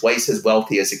become twice as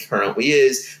wealthy as it currently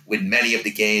is, with many of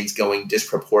the gains going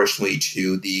disproportionately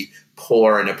to the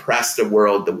poor and oppressed of the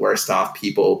world, the worst off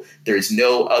people. There's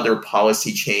no other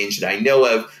policy change that I know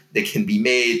of that can be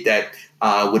made that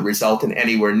would result in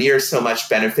anywhere near so much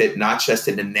benefit, not just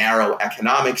in the narrow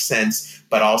economic sense,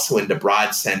 but also in the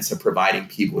broad sense of providing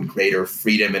people with greater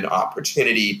freedom and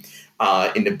opportunity.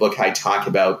 In the book, I talk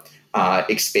about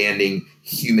expanding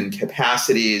human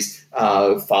capacities,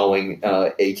 following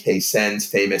A.K. Sen's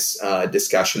famous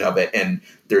discussion of it. And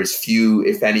there's few,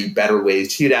 if any, better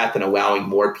ways to that than allowing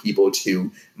more people to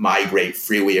migrate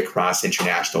freely across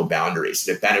international boundaries.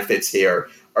 The benefits here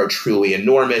are truly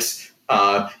enormous.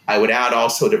 I would add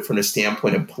also that from the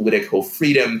standpoint of political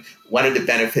freedom, one of the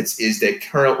benefits is that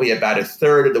currently about a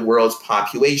third of the world's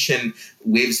population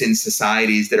lives in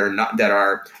societies that are not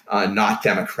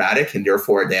democratic, and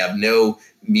therefore they have no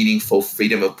meaningful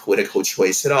freedom of political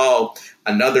choice at all.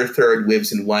 Another third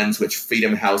lives in ones which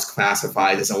Freedom House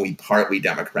classifies as only partly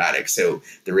democratic. So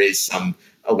there is some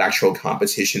electoral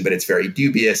competition, but it's very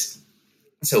dubious.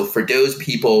 So for those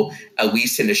people, at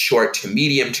least in the short to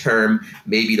medium term,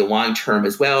 maybe the long term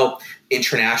as well,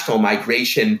 international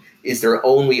migration is their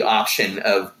only option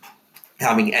of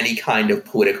having any kind of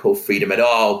political freedom at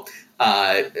all.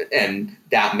 And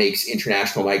that makes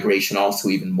international migration also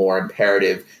even more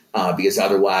imperative because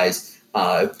otherwise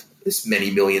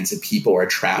many millions of people are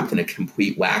trapped in a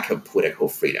complete lack of political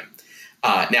freedom.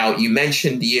 Now, you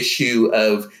mentioned the issue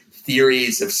of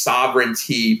theories of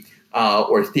sovereignty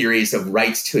or theories of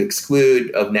rights to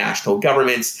exclude of national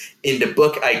governments. In the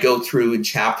book, I go through in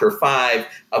chapter 5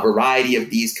 a variety of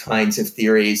these kinds of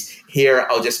theories. Here,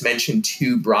 I'll just mention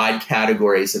two broad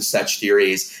categories of such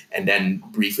theories and then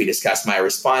briefly discuss my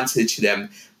responses to them.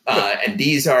 And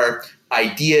these are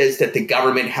ideas that the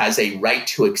government has a right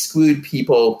to exclude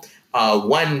people.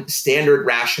 One standard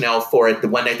rationale for it, the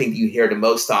one I think you hear the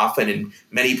most often in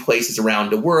many places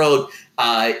around the world,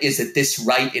 is that this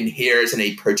right inheres in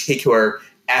a particular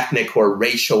ethnic or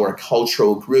racial or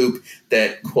cultural group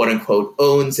that, quote unquote,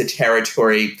 owns a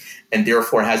territory and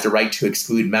therefore has the right to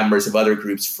exclude members of other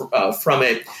groups from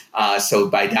it. So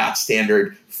by that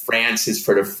standard, France is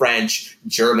for the French,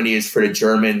 Germany is for the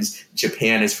Germans,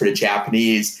 Japan is for the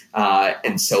Japanese,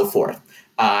 and so forth.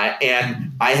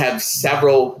 And I have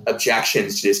several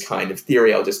objections to this kind of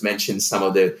theory. I'll just mention some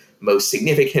of the most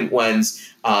significant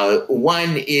ones.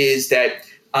 One is that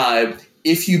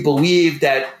if you believe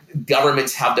that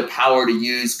governments have the power to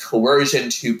use coercion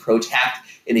to protect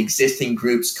an existing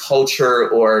group's culture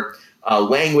or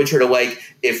language or the like,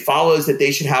 it follows that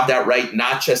they should have that right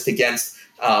not just against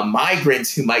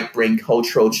migrants who might bring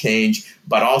cultural change,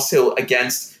 but also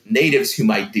against natives who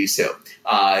might do so.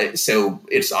 So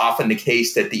it's often the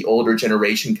case that the older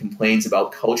generation complains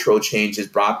about cultural changes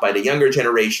brought by the younger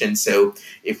generation. So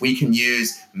if we can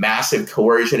use massive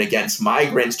coercion against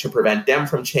migrants to prevent them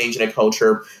from changing a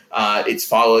culture, it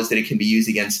follows that it can be used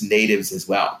against natives as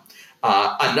well.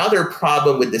 Another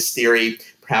problem with this theory,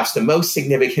 perhaps the most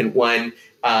significant one,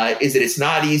 is that it's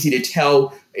not easy to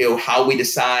tell how we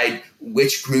decide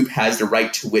which group has the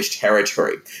right to which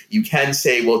territory. You can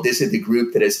say, well, this is the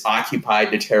group that has occupied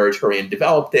the territory and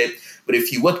developed it. But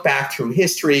if you look back through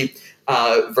history,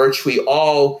 virtually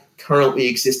all currently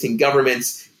existing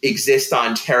governments exist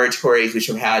on territories which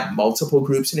have had multiple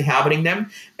groups inhabiting them.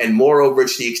 And moreover,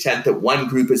 to the extent that one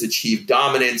group has achieved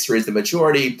dominance or is the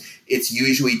majority, it's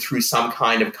usually through some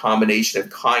kind of combination of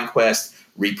conquest,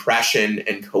 repression,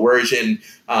 and coercion.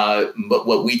 But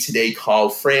what we today call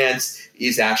France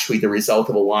is actually the result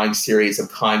of a long series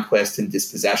of conquests and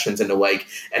dispossessions and the like.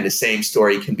 And the same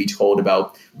story can be told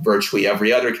about virtually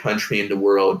every other country in the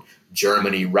world: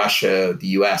 Germany, Russia, the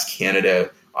US,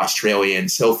 Canada, Australia, and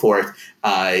so forth.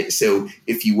 So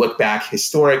if you look back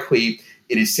historically,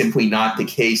 it is simply not the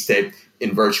case that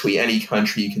in virtually any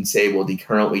country you can say, well, the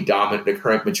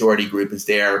current majority group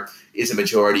is a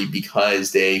majority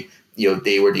because they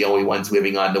were the only ones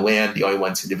living on the land, the only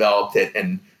ones who developed it.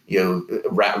 And,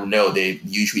 no, they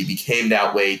usually became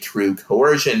that way through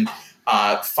coercion.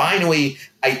 Finally,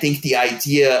 I think the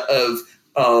idea of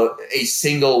a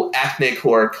single ethnic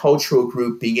or cultural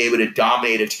group being able to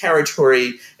dominate a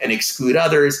territory and exclude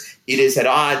others, it is at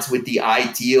odds with the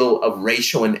ideal of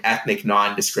racial and ethnic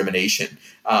non-discrimination.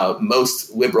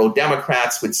 Most liberal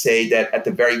Democrats would say that at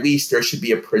the very least there should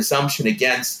be a presumption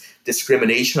against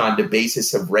discrimination on the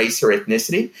basis of race or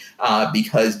ethnicity,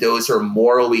 because those are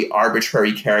morally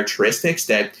arbitrary characteristics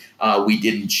that we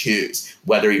didn't choose.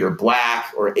 Whether you're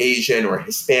Black or Asian or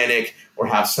Hispanic or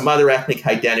have some other ethnic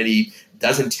identity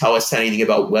doesn't tell us anything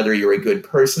about whether you're a good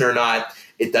person or not.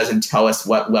 It doesn't tell us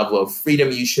what level of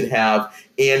freedom you should have,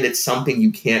 and it's something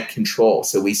you can't control.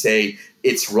 So we say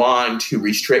it's wrong to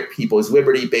restrict people's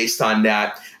liberty based on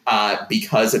that,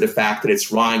 because of the fact that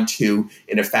it's wrong to,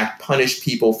 in effect, punish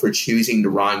people for choosing the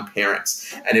wrong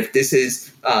parents. And if this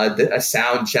is a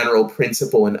sound general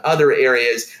principle in other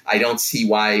areas, I don't see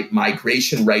why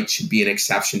migration rights should be an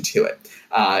exception to it.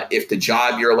 If the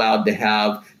job you're allowed to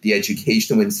have, the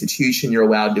educational institution you're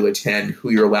allowed to attend,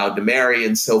 who you're allowed to marry,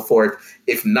 and so forth,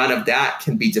 if none of that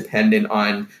can be dependent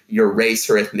on your race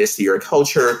or ethnicity or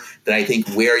culture, then I think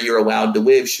where you're allowed to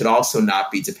live should also not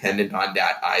be dependent on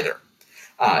that either.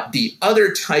 The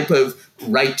other type of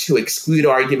right to exclude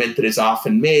argument that is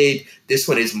often made, this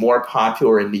one is more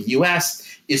popular in the US,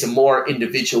 is a more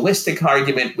individualistic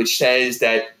argument, which says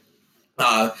that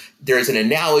there's an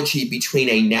analogy between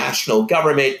a national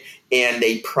government and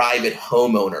a private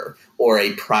homeowner or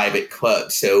a private club.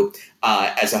 So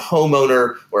as a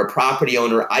homeowner or a property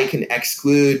owner, I can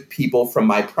exclude people from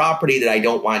my property that I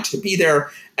don't want to be there,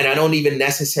 and I don't even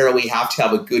necessarily have to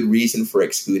have a good reason for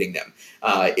excluding them.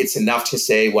 It's enough to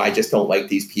say, well, I just don't like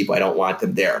these people, I don't want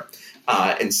them there.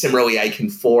 And similarly, I can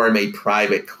form a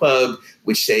private club,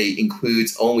 which say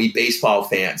includes only baseball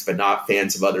fans, but not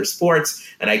fans of other sports.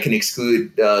 And I can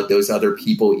exclude those other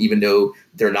people, even though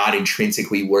they're not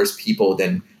intrinsically worse people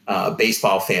than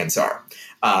baseball fans are.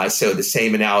 So the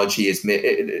same analogy is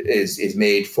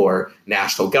made for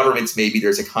national governments. Maybe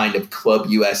there's a kind of Club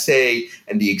USA,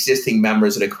 and the existing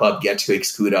members of the club get to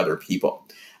exclude other people.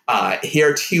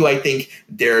 Here, too, I think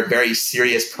there are very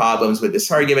serious problems with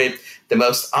this argument. The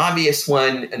most obvious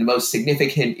one and most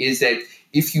significant is that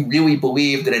if you really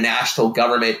believe that a national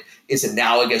government is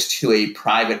analogous to a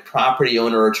private property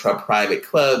owner or to a private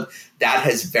club, that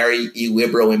has very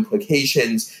illiberal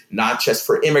implications, not just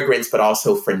for immigrants, but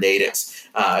also for natives.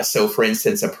 So, for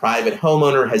instance, a private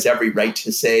homeowner has every right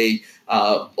to say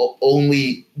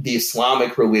only the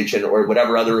Islamic religion or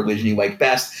whatever other religion you like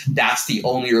best, that's the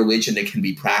only religion that can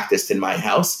be practiced in my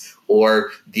house.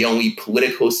 Or the only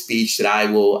political speech that I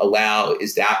will allow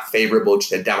is that favorable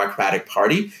to the Democratic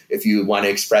Party. If you want to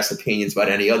express opinions about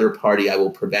any other party, I will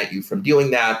prevent you from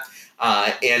doing that.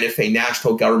 And if a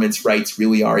national government's rights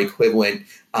really are equivalent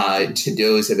to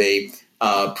those of a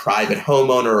private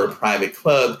homeowner or private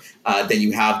club, then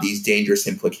you have these dangerous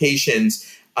implications.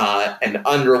 And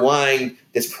underlying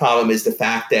this problem is the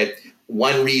fact that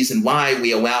one reason why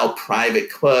we allow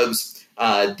private clubs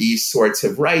these sorts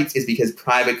of rights is because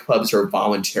private clubs are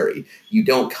voluntary. You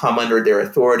don't come under their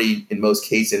authority in most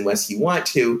cases unless you want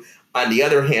to. On the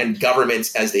other hand,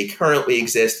 governments as they currently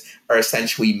exist are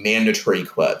essentially mandatory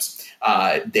clubs.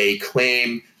 They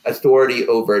claim authority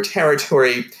over a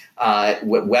territory,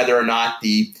 whether or not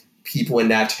the people in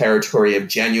that territory have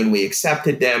genuinely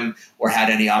accepted them or had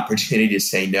any opportunity to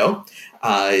say no.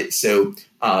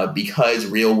 Because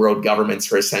real-world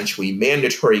governments are essentially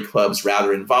mandatory clubs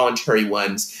rather than voluntary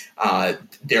ones,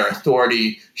 their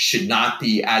authority should not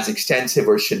be as extensive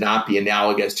or should not be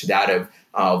analogous to that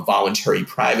of voluntary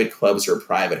private clubs or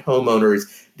private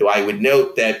homeowners. Though I would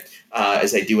note that,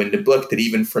 as I do in the book, that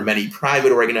even for many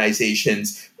private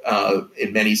organizations,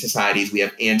 in many societies, we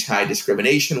have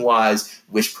anti-discrimination laws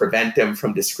which prevent them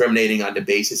from discriminating on the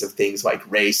basis of things like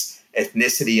race,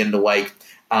 ethnicity, and the like.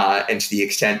 And to the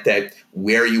extent that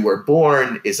where you were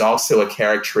born is also a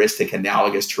characteristic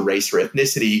analogous to race or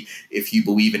ethnicity, if you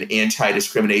believe in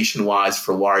anti-discrimination laws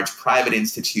for large private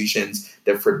institutions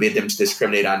that forbid them to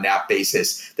discriminate on that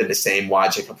basis, then the same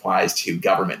logic applies to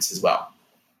governments as well.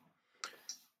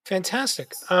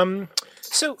 Fantastic.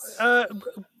 So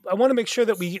I want to make sure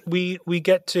that we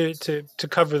get to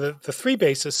cover the three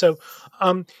bases. So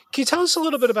can you tell us a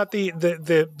little bit about the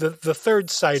third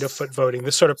site of foot voting,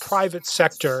 the sort of private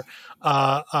sector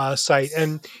site?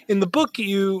 And in the book,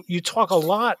 you talk a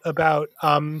lot about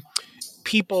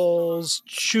people's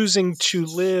choosing to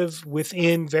live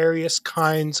within various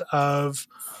kinds of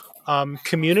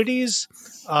communities,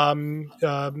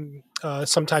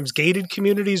 sometimes gated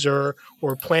communities or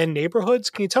planned neighborhoods.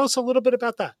 Can you tell us a little bit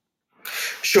about that?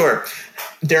 Sure.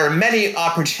 There are many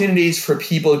opportunities for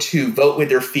people to vote with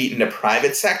their feet in the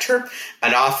private sector,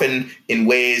 and often in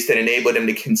ways that enable them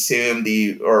to consume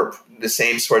the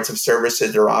same sorts of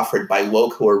services that are offered by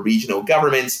local or regional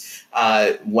governments.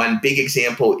 One big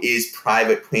example is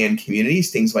private planned communities,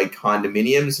 things like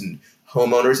condominiums and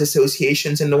homeowners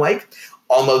associations and the like.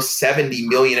 Almost 70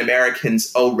 million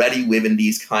Americans already live in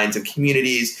these kinds of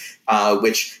communities,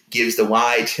 which gives the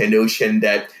lie to a notion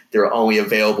that they're only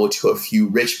available to a few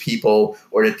rich people,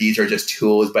 or that these are just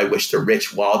tools by which the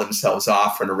rich wall themselves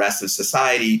off from the rest of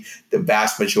society. The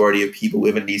vast majority of people who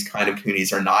live in these kind of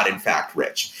communities are not, in fact,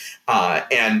 rich.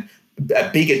 And a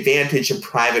big advantage of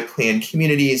private planned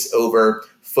communities over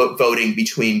foot voting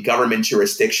between government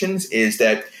jurisdictions is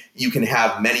that you can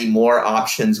have many more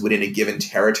options within a given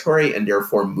territory, and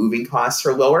therefore moving costs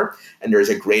are lower, and there's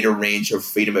a greater range of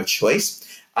freedom of choice.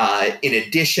 In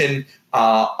addition,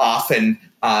 often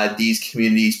these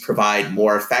communities provide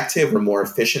more effective or more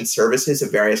efficient services of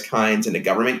various kinds than the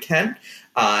government can.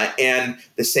 And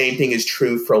the same thing is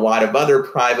true for a lot of other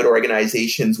private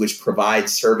organizations which provide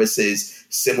services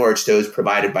similar to those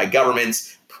provided by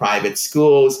governments, private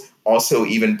schools, also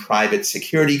even private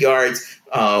security guards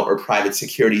or private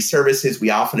security services. We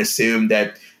often assume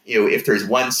that if there's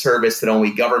one service that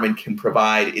only government can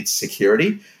provide, it's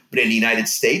security. But in the United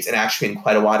States, and actually in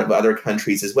quite a lot of other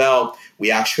countries as well,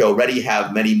 we actually already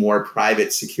have many more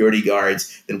private security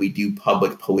guards than we do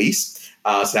public police.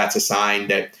 So that's a sign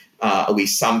that at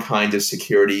least some kinds of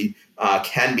security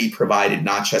can be provided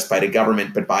not just by the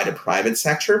government, but by the private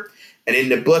sector. And in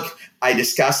the book, I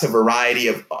discuss a variety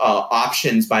of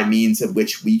options by means of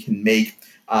which we can make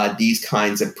these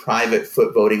kinds of private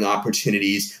foot voting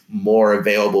opportunities more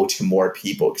available to more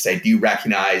people. Because I do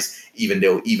recognize, even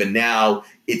though even now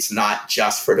it's not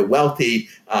just for the wealthy,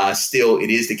 still it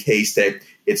is the case that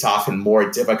it's often more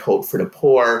difficult for the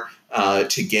poor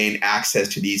to gain access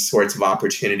to these sorts of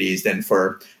opportunities than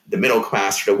for the middle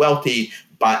class or the wealthy.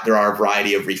 But there are a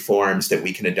variety of reforms that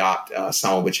we can adopt,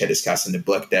 some of which I discuss in the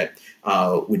book, that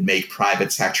would make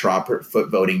private sector foot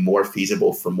voting more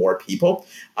feasible for more people.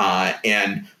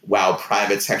 And while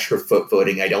private sector foot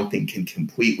voting, I don't think can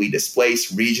completely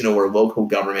displace regional or local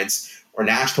governments or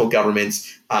national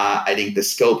governments, I think the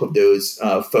scope of those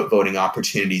foot voting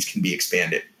opportunities can be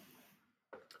expanded.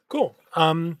 Cool.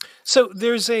 So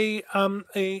there's a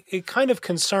kind of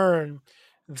concern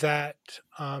that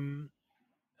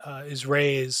is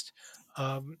raised,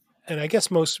 and I guess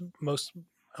most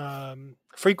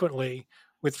frequently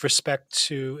with respect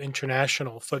to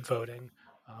international foot voting,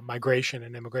 migration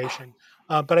and immigration.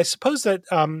 But I suppose that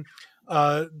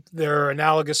there are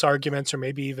analogous arguments, or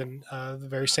maybe even the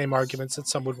very same arguments that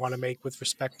some would want to make with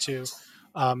respect to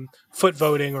foot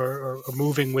voting or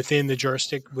moving within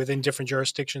within different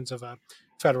jurisdictions of a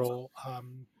federal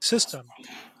system,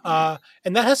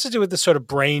 and that has to do with this sort of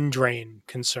brain drain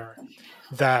concern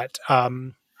that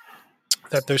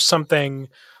that there's something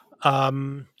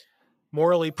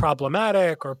morally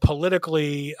problematic or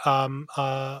politically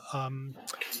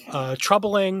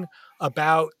troubling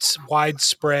about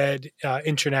widespread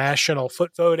international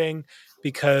foot voting,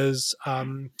 because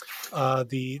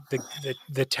the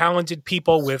talented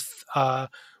people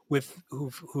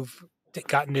who've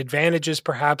gotten advantages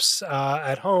perhaps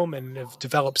at home and have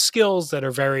developed skills that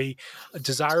are very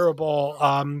desirable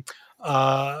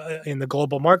in the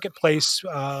global marketplace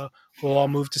will all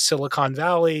move to Silicon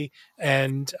Valley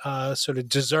and sort of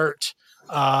desert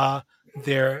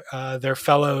their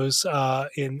fellows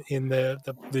in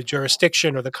the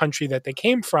jurisdiction or the country that they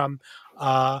came from.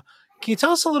 Can you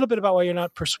tell us a little bit about why you're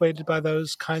not persuaded by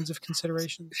those kinds of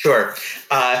considerations? Sure.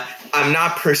 I'm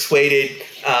not persuaded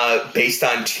based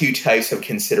on two types of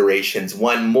considerations,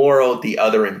 one moral, the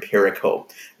other empirical.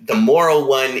 The moral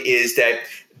one is that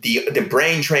the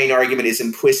brain drain argument is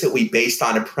implicitly based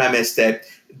on a premise that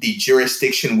the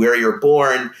jurisdiction where you're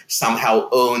born somehow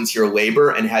owns your labor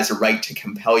and has a right to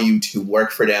compel you to work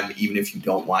for them even if you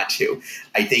don't want to.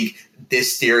 I think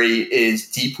this theory is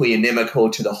deeply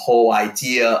inimical to the whole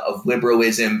idea of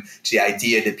liberalism, to the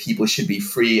idea that people should be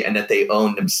free and that they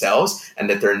own themselves and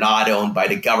that they're not owned by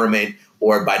the government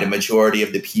or by the majority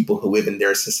of the people who live in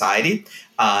their society.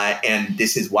 And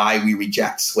this is why we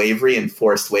reject slavery and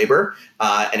forced labor.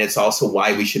 And it's also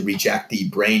why we should reject the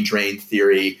brain drain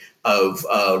theory of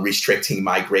restricting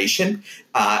migration.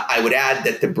 I would add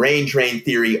that the brain drain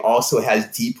theory also has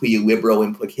deeply liberal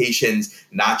implications,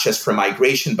 not just for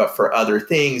migration, but for other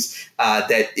things.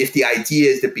 That if the idea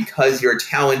is that because you're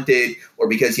talented or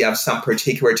because you have some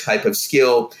particular type of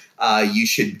skill, you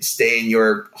should stay in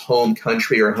your home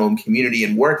country or home community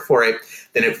and work for it,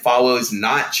 then it follows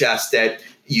not just that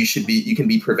you can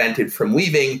be prevented from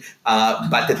leaving,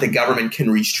 but that the government can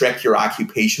restrict your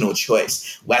occupational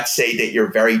choice. Let's say that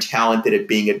you're very talented at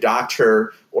being a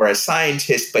doctor or a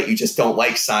scientist, but you just don't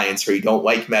like science or you don't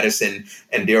like medicine,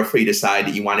 and therefore you decide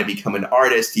that you want to become an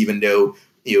artist, even though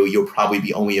you'll probably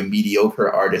be only a mediocre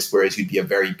artist, whereas you'd be a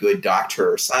very good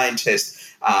doctor or scientist.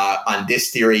 On this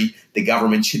theory, the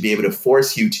government should be able to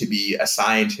force you to be a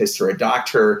scientist or a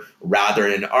doctor rather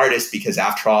than an artist, because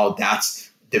after all, that's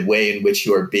the way in which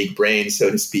your big brain, so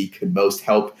to speak, could most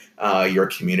help your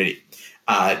community.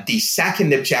 The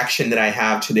second objection that I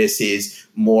have to this is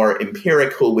more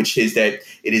empirical, which is that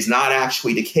it is not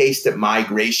actually the case that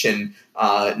migration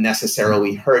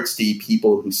necessarily hurts the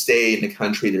people who stay in the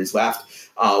country that's left.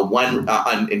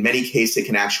 In many cases, it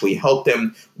can actually help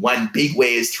them. One big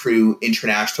way is through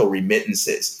international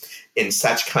remittances. In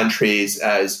such countries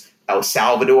as El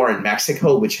Salvador and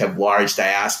Mexico, which have large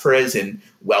diasporas and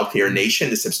wealthier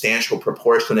nations, a substantial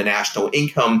proportion of the national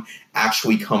income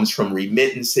actually comes from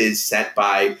remittances sent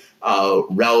by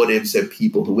relatives of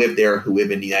people who live there, who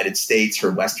live in the United States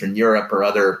or Western Europe or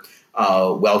other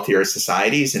wealthier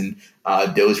societies. And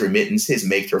those remittances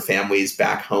make their families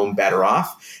back home better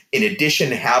off. In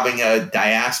addition, having a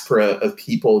diaspora of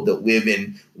people that live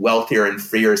in wealthier and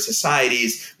freer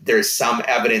societies, there's some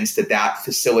evidence that that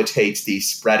facilitates the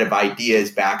spread of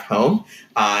ideas back home,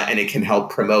 and it can help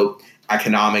promote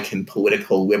economic and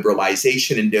political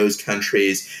liberalization in those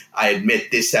countries. I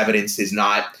admit this evidence is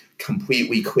not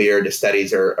completely clear. The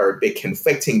studies are a bit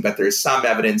conflicting, but there's some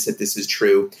evidence that this is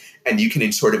true. And you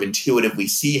can sort of intuitively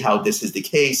see how this is the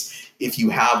case. If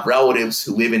you have relatives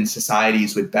who live in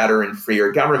societies with better and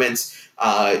freer governments,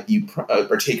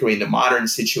 particularly in the modern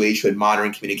situation with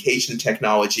modern communication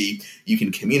technology, you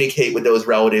can communicate with those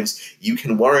relatives. You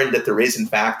can learn that there is, in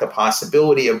fact, a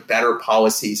possibility of better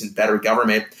policies and better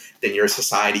government than your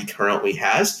society currently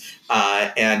has.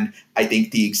 And I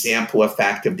think the example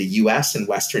effect of the US and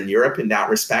Western Europe in that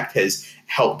respect has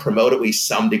helped promote at least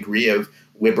some degree of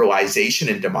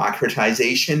liberalization and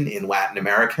democratization in Latin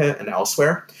America and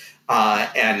elsewhere.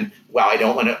 And while I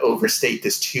don't want to overstate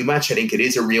this too much, I think it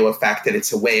is a real effect, and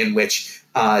it's a way in which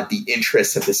the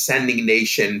interests of the sending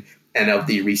nation and of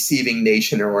the receiving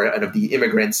nation and of the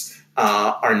immigrants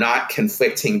are not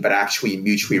conflicting, but actually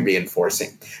mutually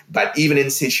reinforcing. But even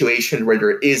in situations where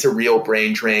there is a real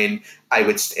brain drain,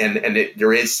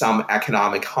 there is some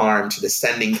economic harm to the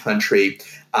sending country,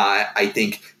 I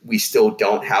think we still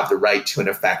don't have the right to, in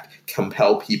effect,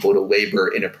 compel people to labor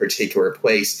in a particular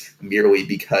place merely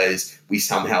because we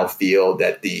somehow feel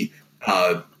that the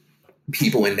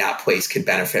people in that place could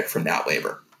benefit from that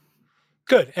labor.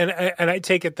 Good. And I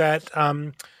take it that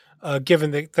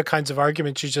given the kinds of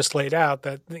arguments you just laid out,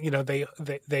 that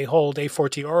they hold a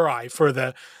fortiori for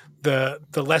the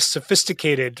less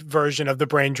sophisticated version of the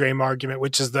brain drain argument,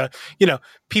 which is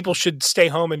people should stay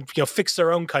home and fix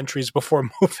their own countries before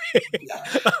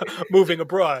moving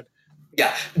abroad.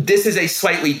 Yeah, this is a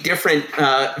slightly different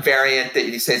variant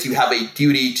that says you have a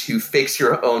duty to fix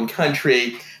your own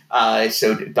country.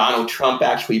 So Donald Trump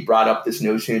actually brought up this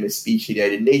notion in a speech at the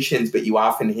United Nations, but you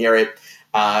often hear it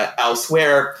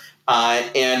elsewhere.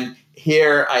 And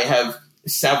here I have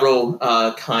several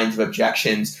kinds of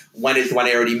objections. One is the one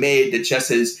I already made, that just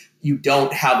as you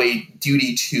don't have a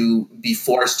duty to be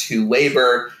forced to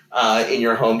labor in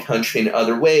your home country in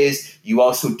other ways, you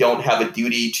also don't have a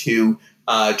duty to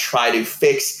try to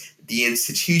fix the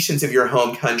institutions of your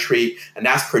home country. And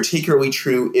that's particularly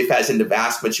true if, as in the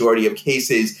vast majority of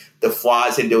cases, the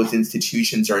flaws in those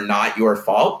institutions are not your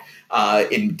fault.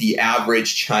 In the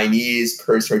average Chinese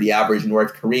person or the average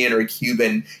North Korean or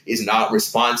Cuban is not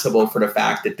responsible for the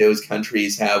fact that those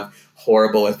countries have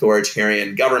horrible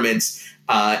authoritarian governments.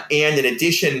 And in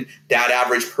addition, that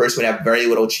average person would have very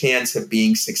little chance of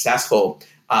being successful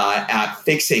at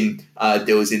fixing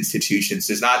those institutions.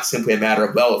 It's not simply a matter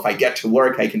of, well, if I get to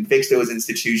work, I can fix those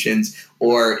institutions.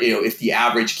 Or, if the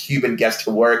average Cuban gets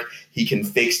to work, he can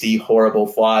fix the horrible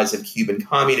flaws of Cuban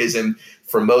communism.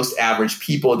 For most average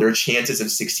people, their chances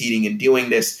of succeeding in doing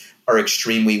this are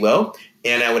extremely low.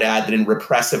 And I would add that in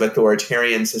repressive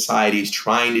authoritarian societies,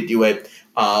 trying to do it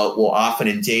will often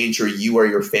endanger you or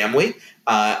your family.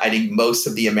 I think most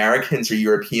of the Americans or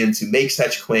Europeans who make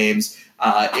such claims,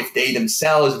 if they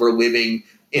themselves were living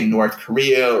in North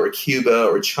Korea or Cuba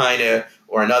or China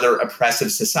or another oppressive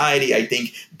society, I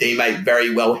think they might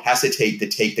very well hesitate to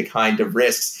take the kind of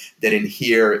risks that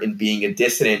inhere in being a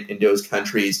dissident in those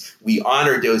countries. We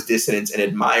honor those dissidents and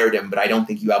admire them, but I don't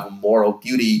think you have a moral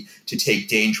duty to take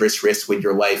dangerous risks with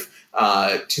your life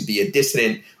to be a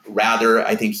dissident. Rather,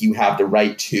 I think you have the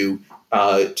right to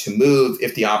move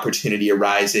if the opportunity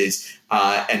arises.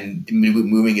 And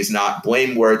moving is not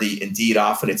blameworthy. Indeed,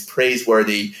 often it's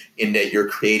praiseworthy in that you're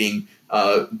creating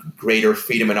greater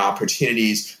freedom and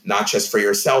opportunities, not just for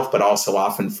yourself, but also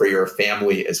often for your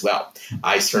family as well.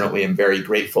 I certainly am very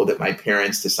grateful that my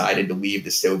parents decided to leave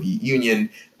the Soviet Union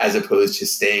as opposed to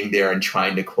staying there and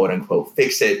trying to quote unquote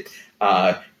fix it.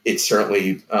 It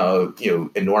certainly,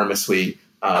 enormously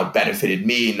benefited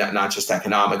me, not just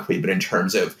economically, but in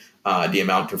terms of the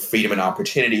amount of freedom and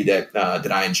opportunity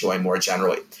that I enjoy more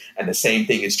generally. And the same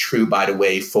thing is true, by the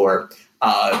way, for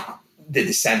the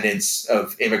descendants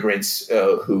of immigrants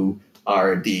who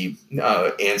are the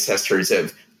ancestors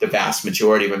of the vast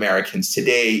majority of Americans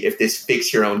today. If this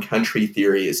fix your own country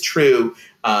theory is true,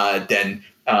 then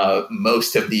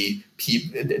most of the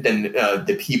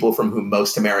people from whom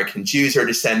most American Jews are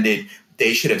descended,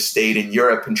 they should have stayed in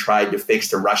Europe and tried to fix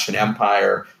the Russian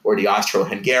Empire or the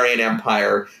Austro-Hungarian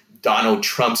Empire. Donald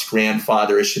Trump's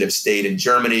grandfather should have stayed in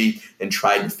Germany and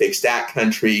tried to fix that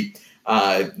country.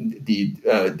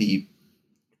 The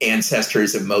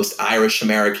ancestors of most Irish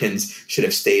Americans should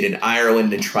have stayed in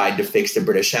Ireland and tried to fix the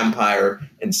British Empire,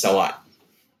 and so on.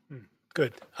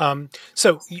 Good.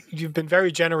 So you've been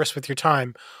very generous with your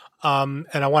time, and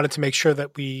I wanted to make sure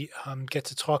that we get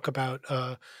to talk about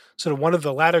sort of one of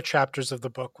the latter chapters of the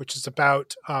book, which is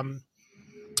about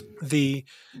the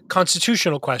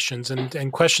constitutional questions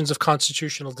and questions of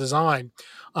constitutional design.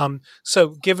 So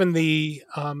given the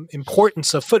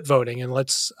importance of foot voting, and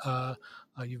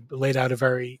you've laid out a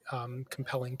very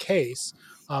compelling case,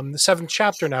 the seventh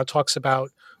chapter now talks about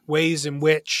ways in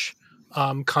which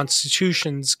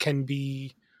constitutions can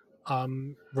be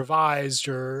revised,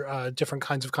 or different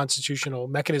kinds of constitutional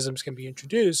mechanisms can be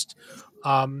introduced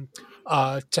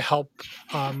to help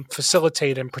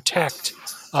facilitate and protect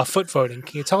foot voting.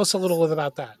 Can you tell us a little bit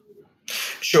about that?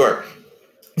 Sure.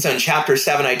 So in Chapter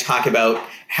 7, I talk about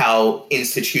how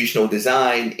institutional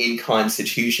design in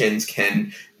constitutions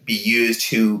can be used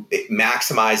to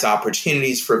maximize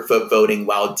opportunities for foot voting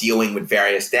while dealing with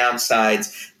various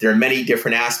downsides. There are many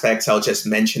different aspects. I'll just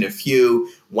mention a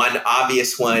few. One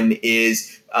obvious one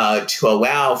is to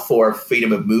allow for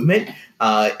freedom of movement.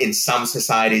 in some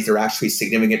societies, there are actually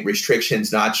significant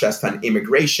restrictions, not just on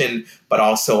immigration, but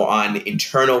also on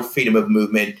internal freedom of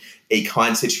movement. A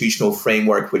constitutional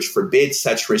framework which forbids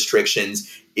such restrictions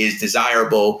is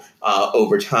desirable.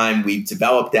 Over time, we've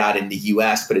developed that in the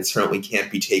U.S., but it certainly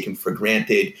can't be taken for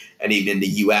granted. And even in the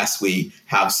U.S., we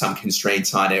have some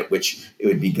constraints on it, which it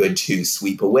would be good to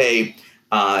sweep away.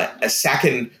 A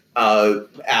second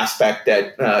aspect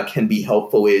that can be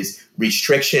helpful is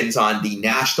restrictions on the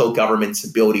national government's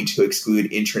ability to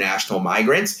exclude international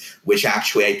migrants, which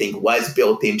actually I think was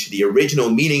built into the original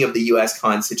meaning of the U.S.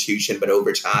 Constitution, but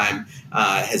over time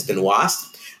has been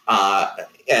lost.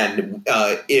 And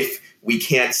if we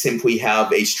can't simply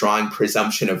have a strong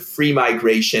presumption of free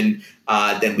migration,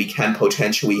 then we can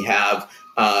potentially have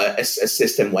a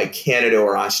system like Canada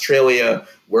or Australia,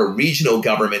 where regional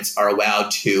governments are allowed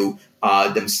to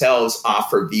themselves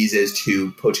offer visas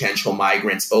to potential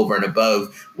migrants over and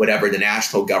above whatever the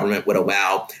national government would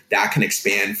allow. That can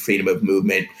expand freedom of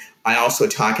movement. I also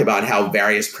talk about how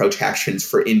various protections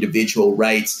for individual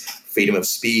rights, freedom of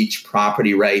speech,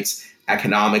 property rights,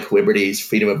 economic liberties,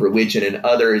 freedom of religion, and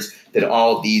others, that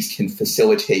all of these can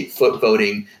facilitate foot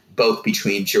voting, both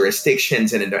between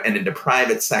jurisdictions and in the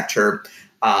private sector.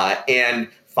 And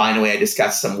finally, I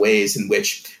discuss some ways in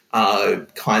which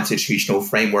constitutional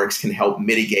frameworks can help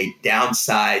mitigate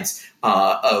downsides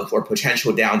or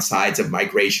potential downsides of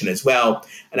migration as well.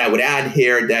 And I would add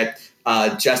here that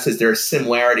just as there are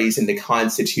similarities in the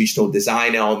constitutional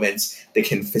design elements that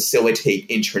can facilitate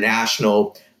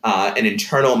international and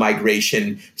internal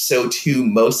migration, so too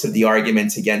most of the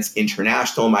arguments against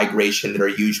international migration that are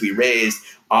usually raised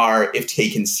are, if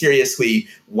taken seriously,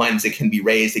 ones that can be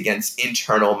raised against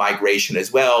internal migration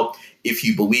as well. If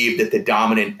you believe that the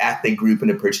dominant ethnic group in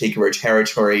a particular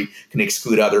territory can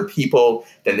exclude other people,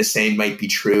 then the same might be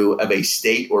true of a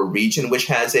state or region which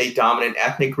has a dominant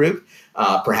ethnic group.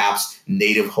 Perhaps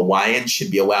Native Hawaiians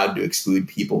should be allowed to exclude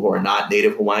people who are not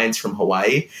Native Hawaiians from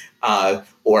Hawaii.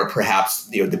 Or perhaps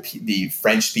the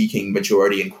French-speaking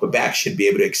majority in Quebec should be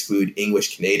able to exclude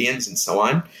English Canadians and so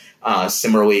on.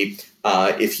 Similarly,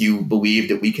 if you believe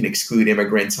that we can exclude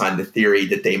immigrants on the theory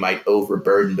that they might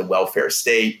overburden the welfare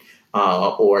state,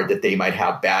 or that they might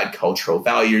have bad cultural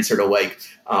values or the like,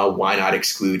 why not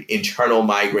exclude internal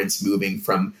migrants moving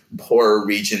from poorer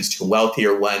regions to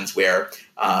wealthier ones where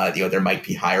there might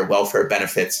be higher welfare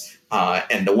benefits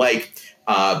and the like.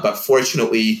 But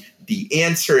fortunately, the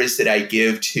answers that I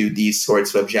give to these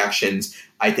sorts of objections,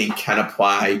 I think, can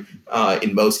apply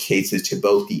in most cases to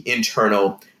both the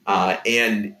internal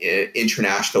and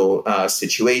international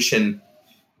situation.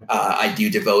 I do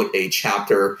devote a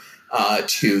chapter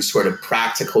to sort of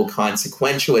practical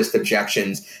consequentialist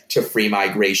objections to free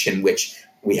migration, which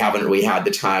we haven't really had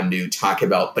the time to talk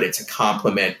about, but it's a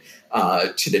complement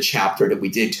to the chapter that we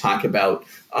did talk about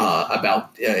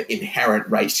inherent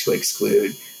rights to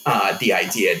exclude, the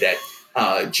idea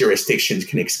that jurisdictions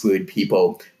can exclude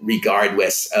people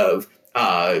regardless of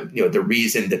the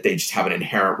reason that they just have an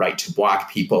inherent right to block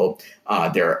people.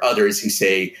 There are others who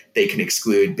say they can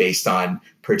exclude based on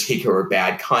particular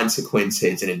bad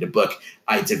consequences. And in the book,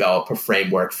 I develop a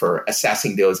framework for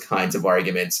assessing those kinds of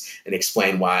arguments and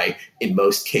explain why, in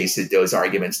most cases, those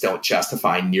arguments don't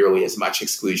justify nearly as much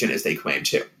exclusion as they claim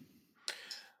to.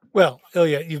 Well,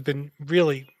 Ilya, you've been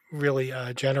really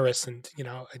generous, and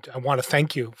I want to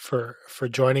thank you for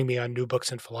joining me on New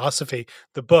Books in Philosophy.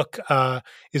 The book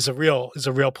is a real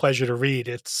pleasure to read.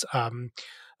 It's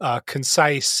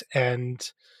concise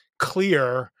and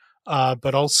clear,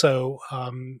 but also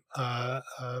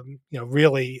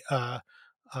really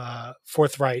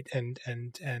forthright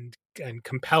and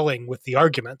compelling with the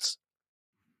arguments.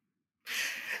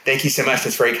 Thank you so much.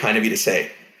 That's very kind of you to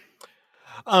say.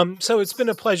 So it's been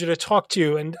a pleasure to talk to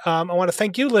you, and I want to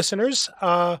thank you, listeners,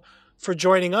 for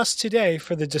joining us today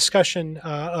for the discussion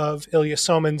of Ilya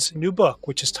Somin's new book,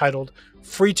 which is titled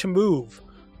Free to Move.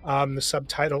 The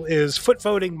subtitle is Foot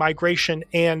Voting, Migration,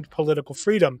 and Political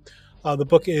Freedom. The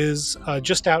book is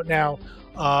just out now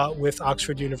with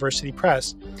Oxford University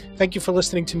Press. Thank you for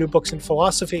listening to New Books in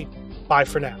Philosophy. Bye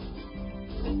for now.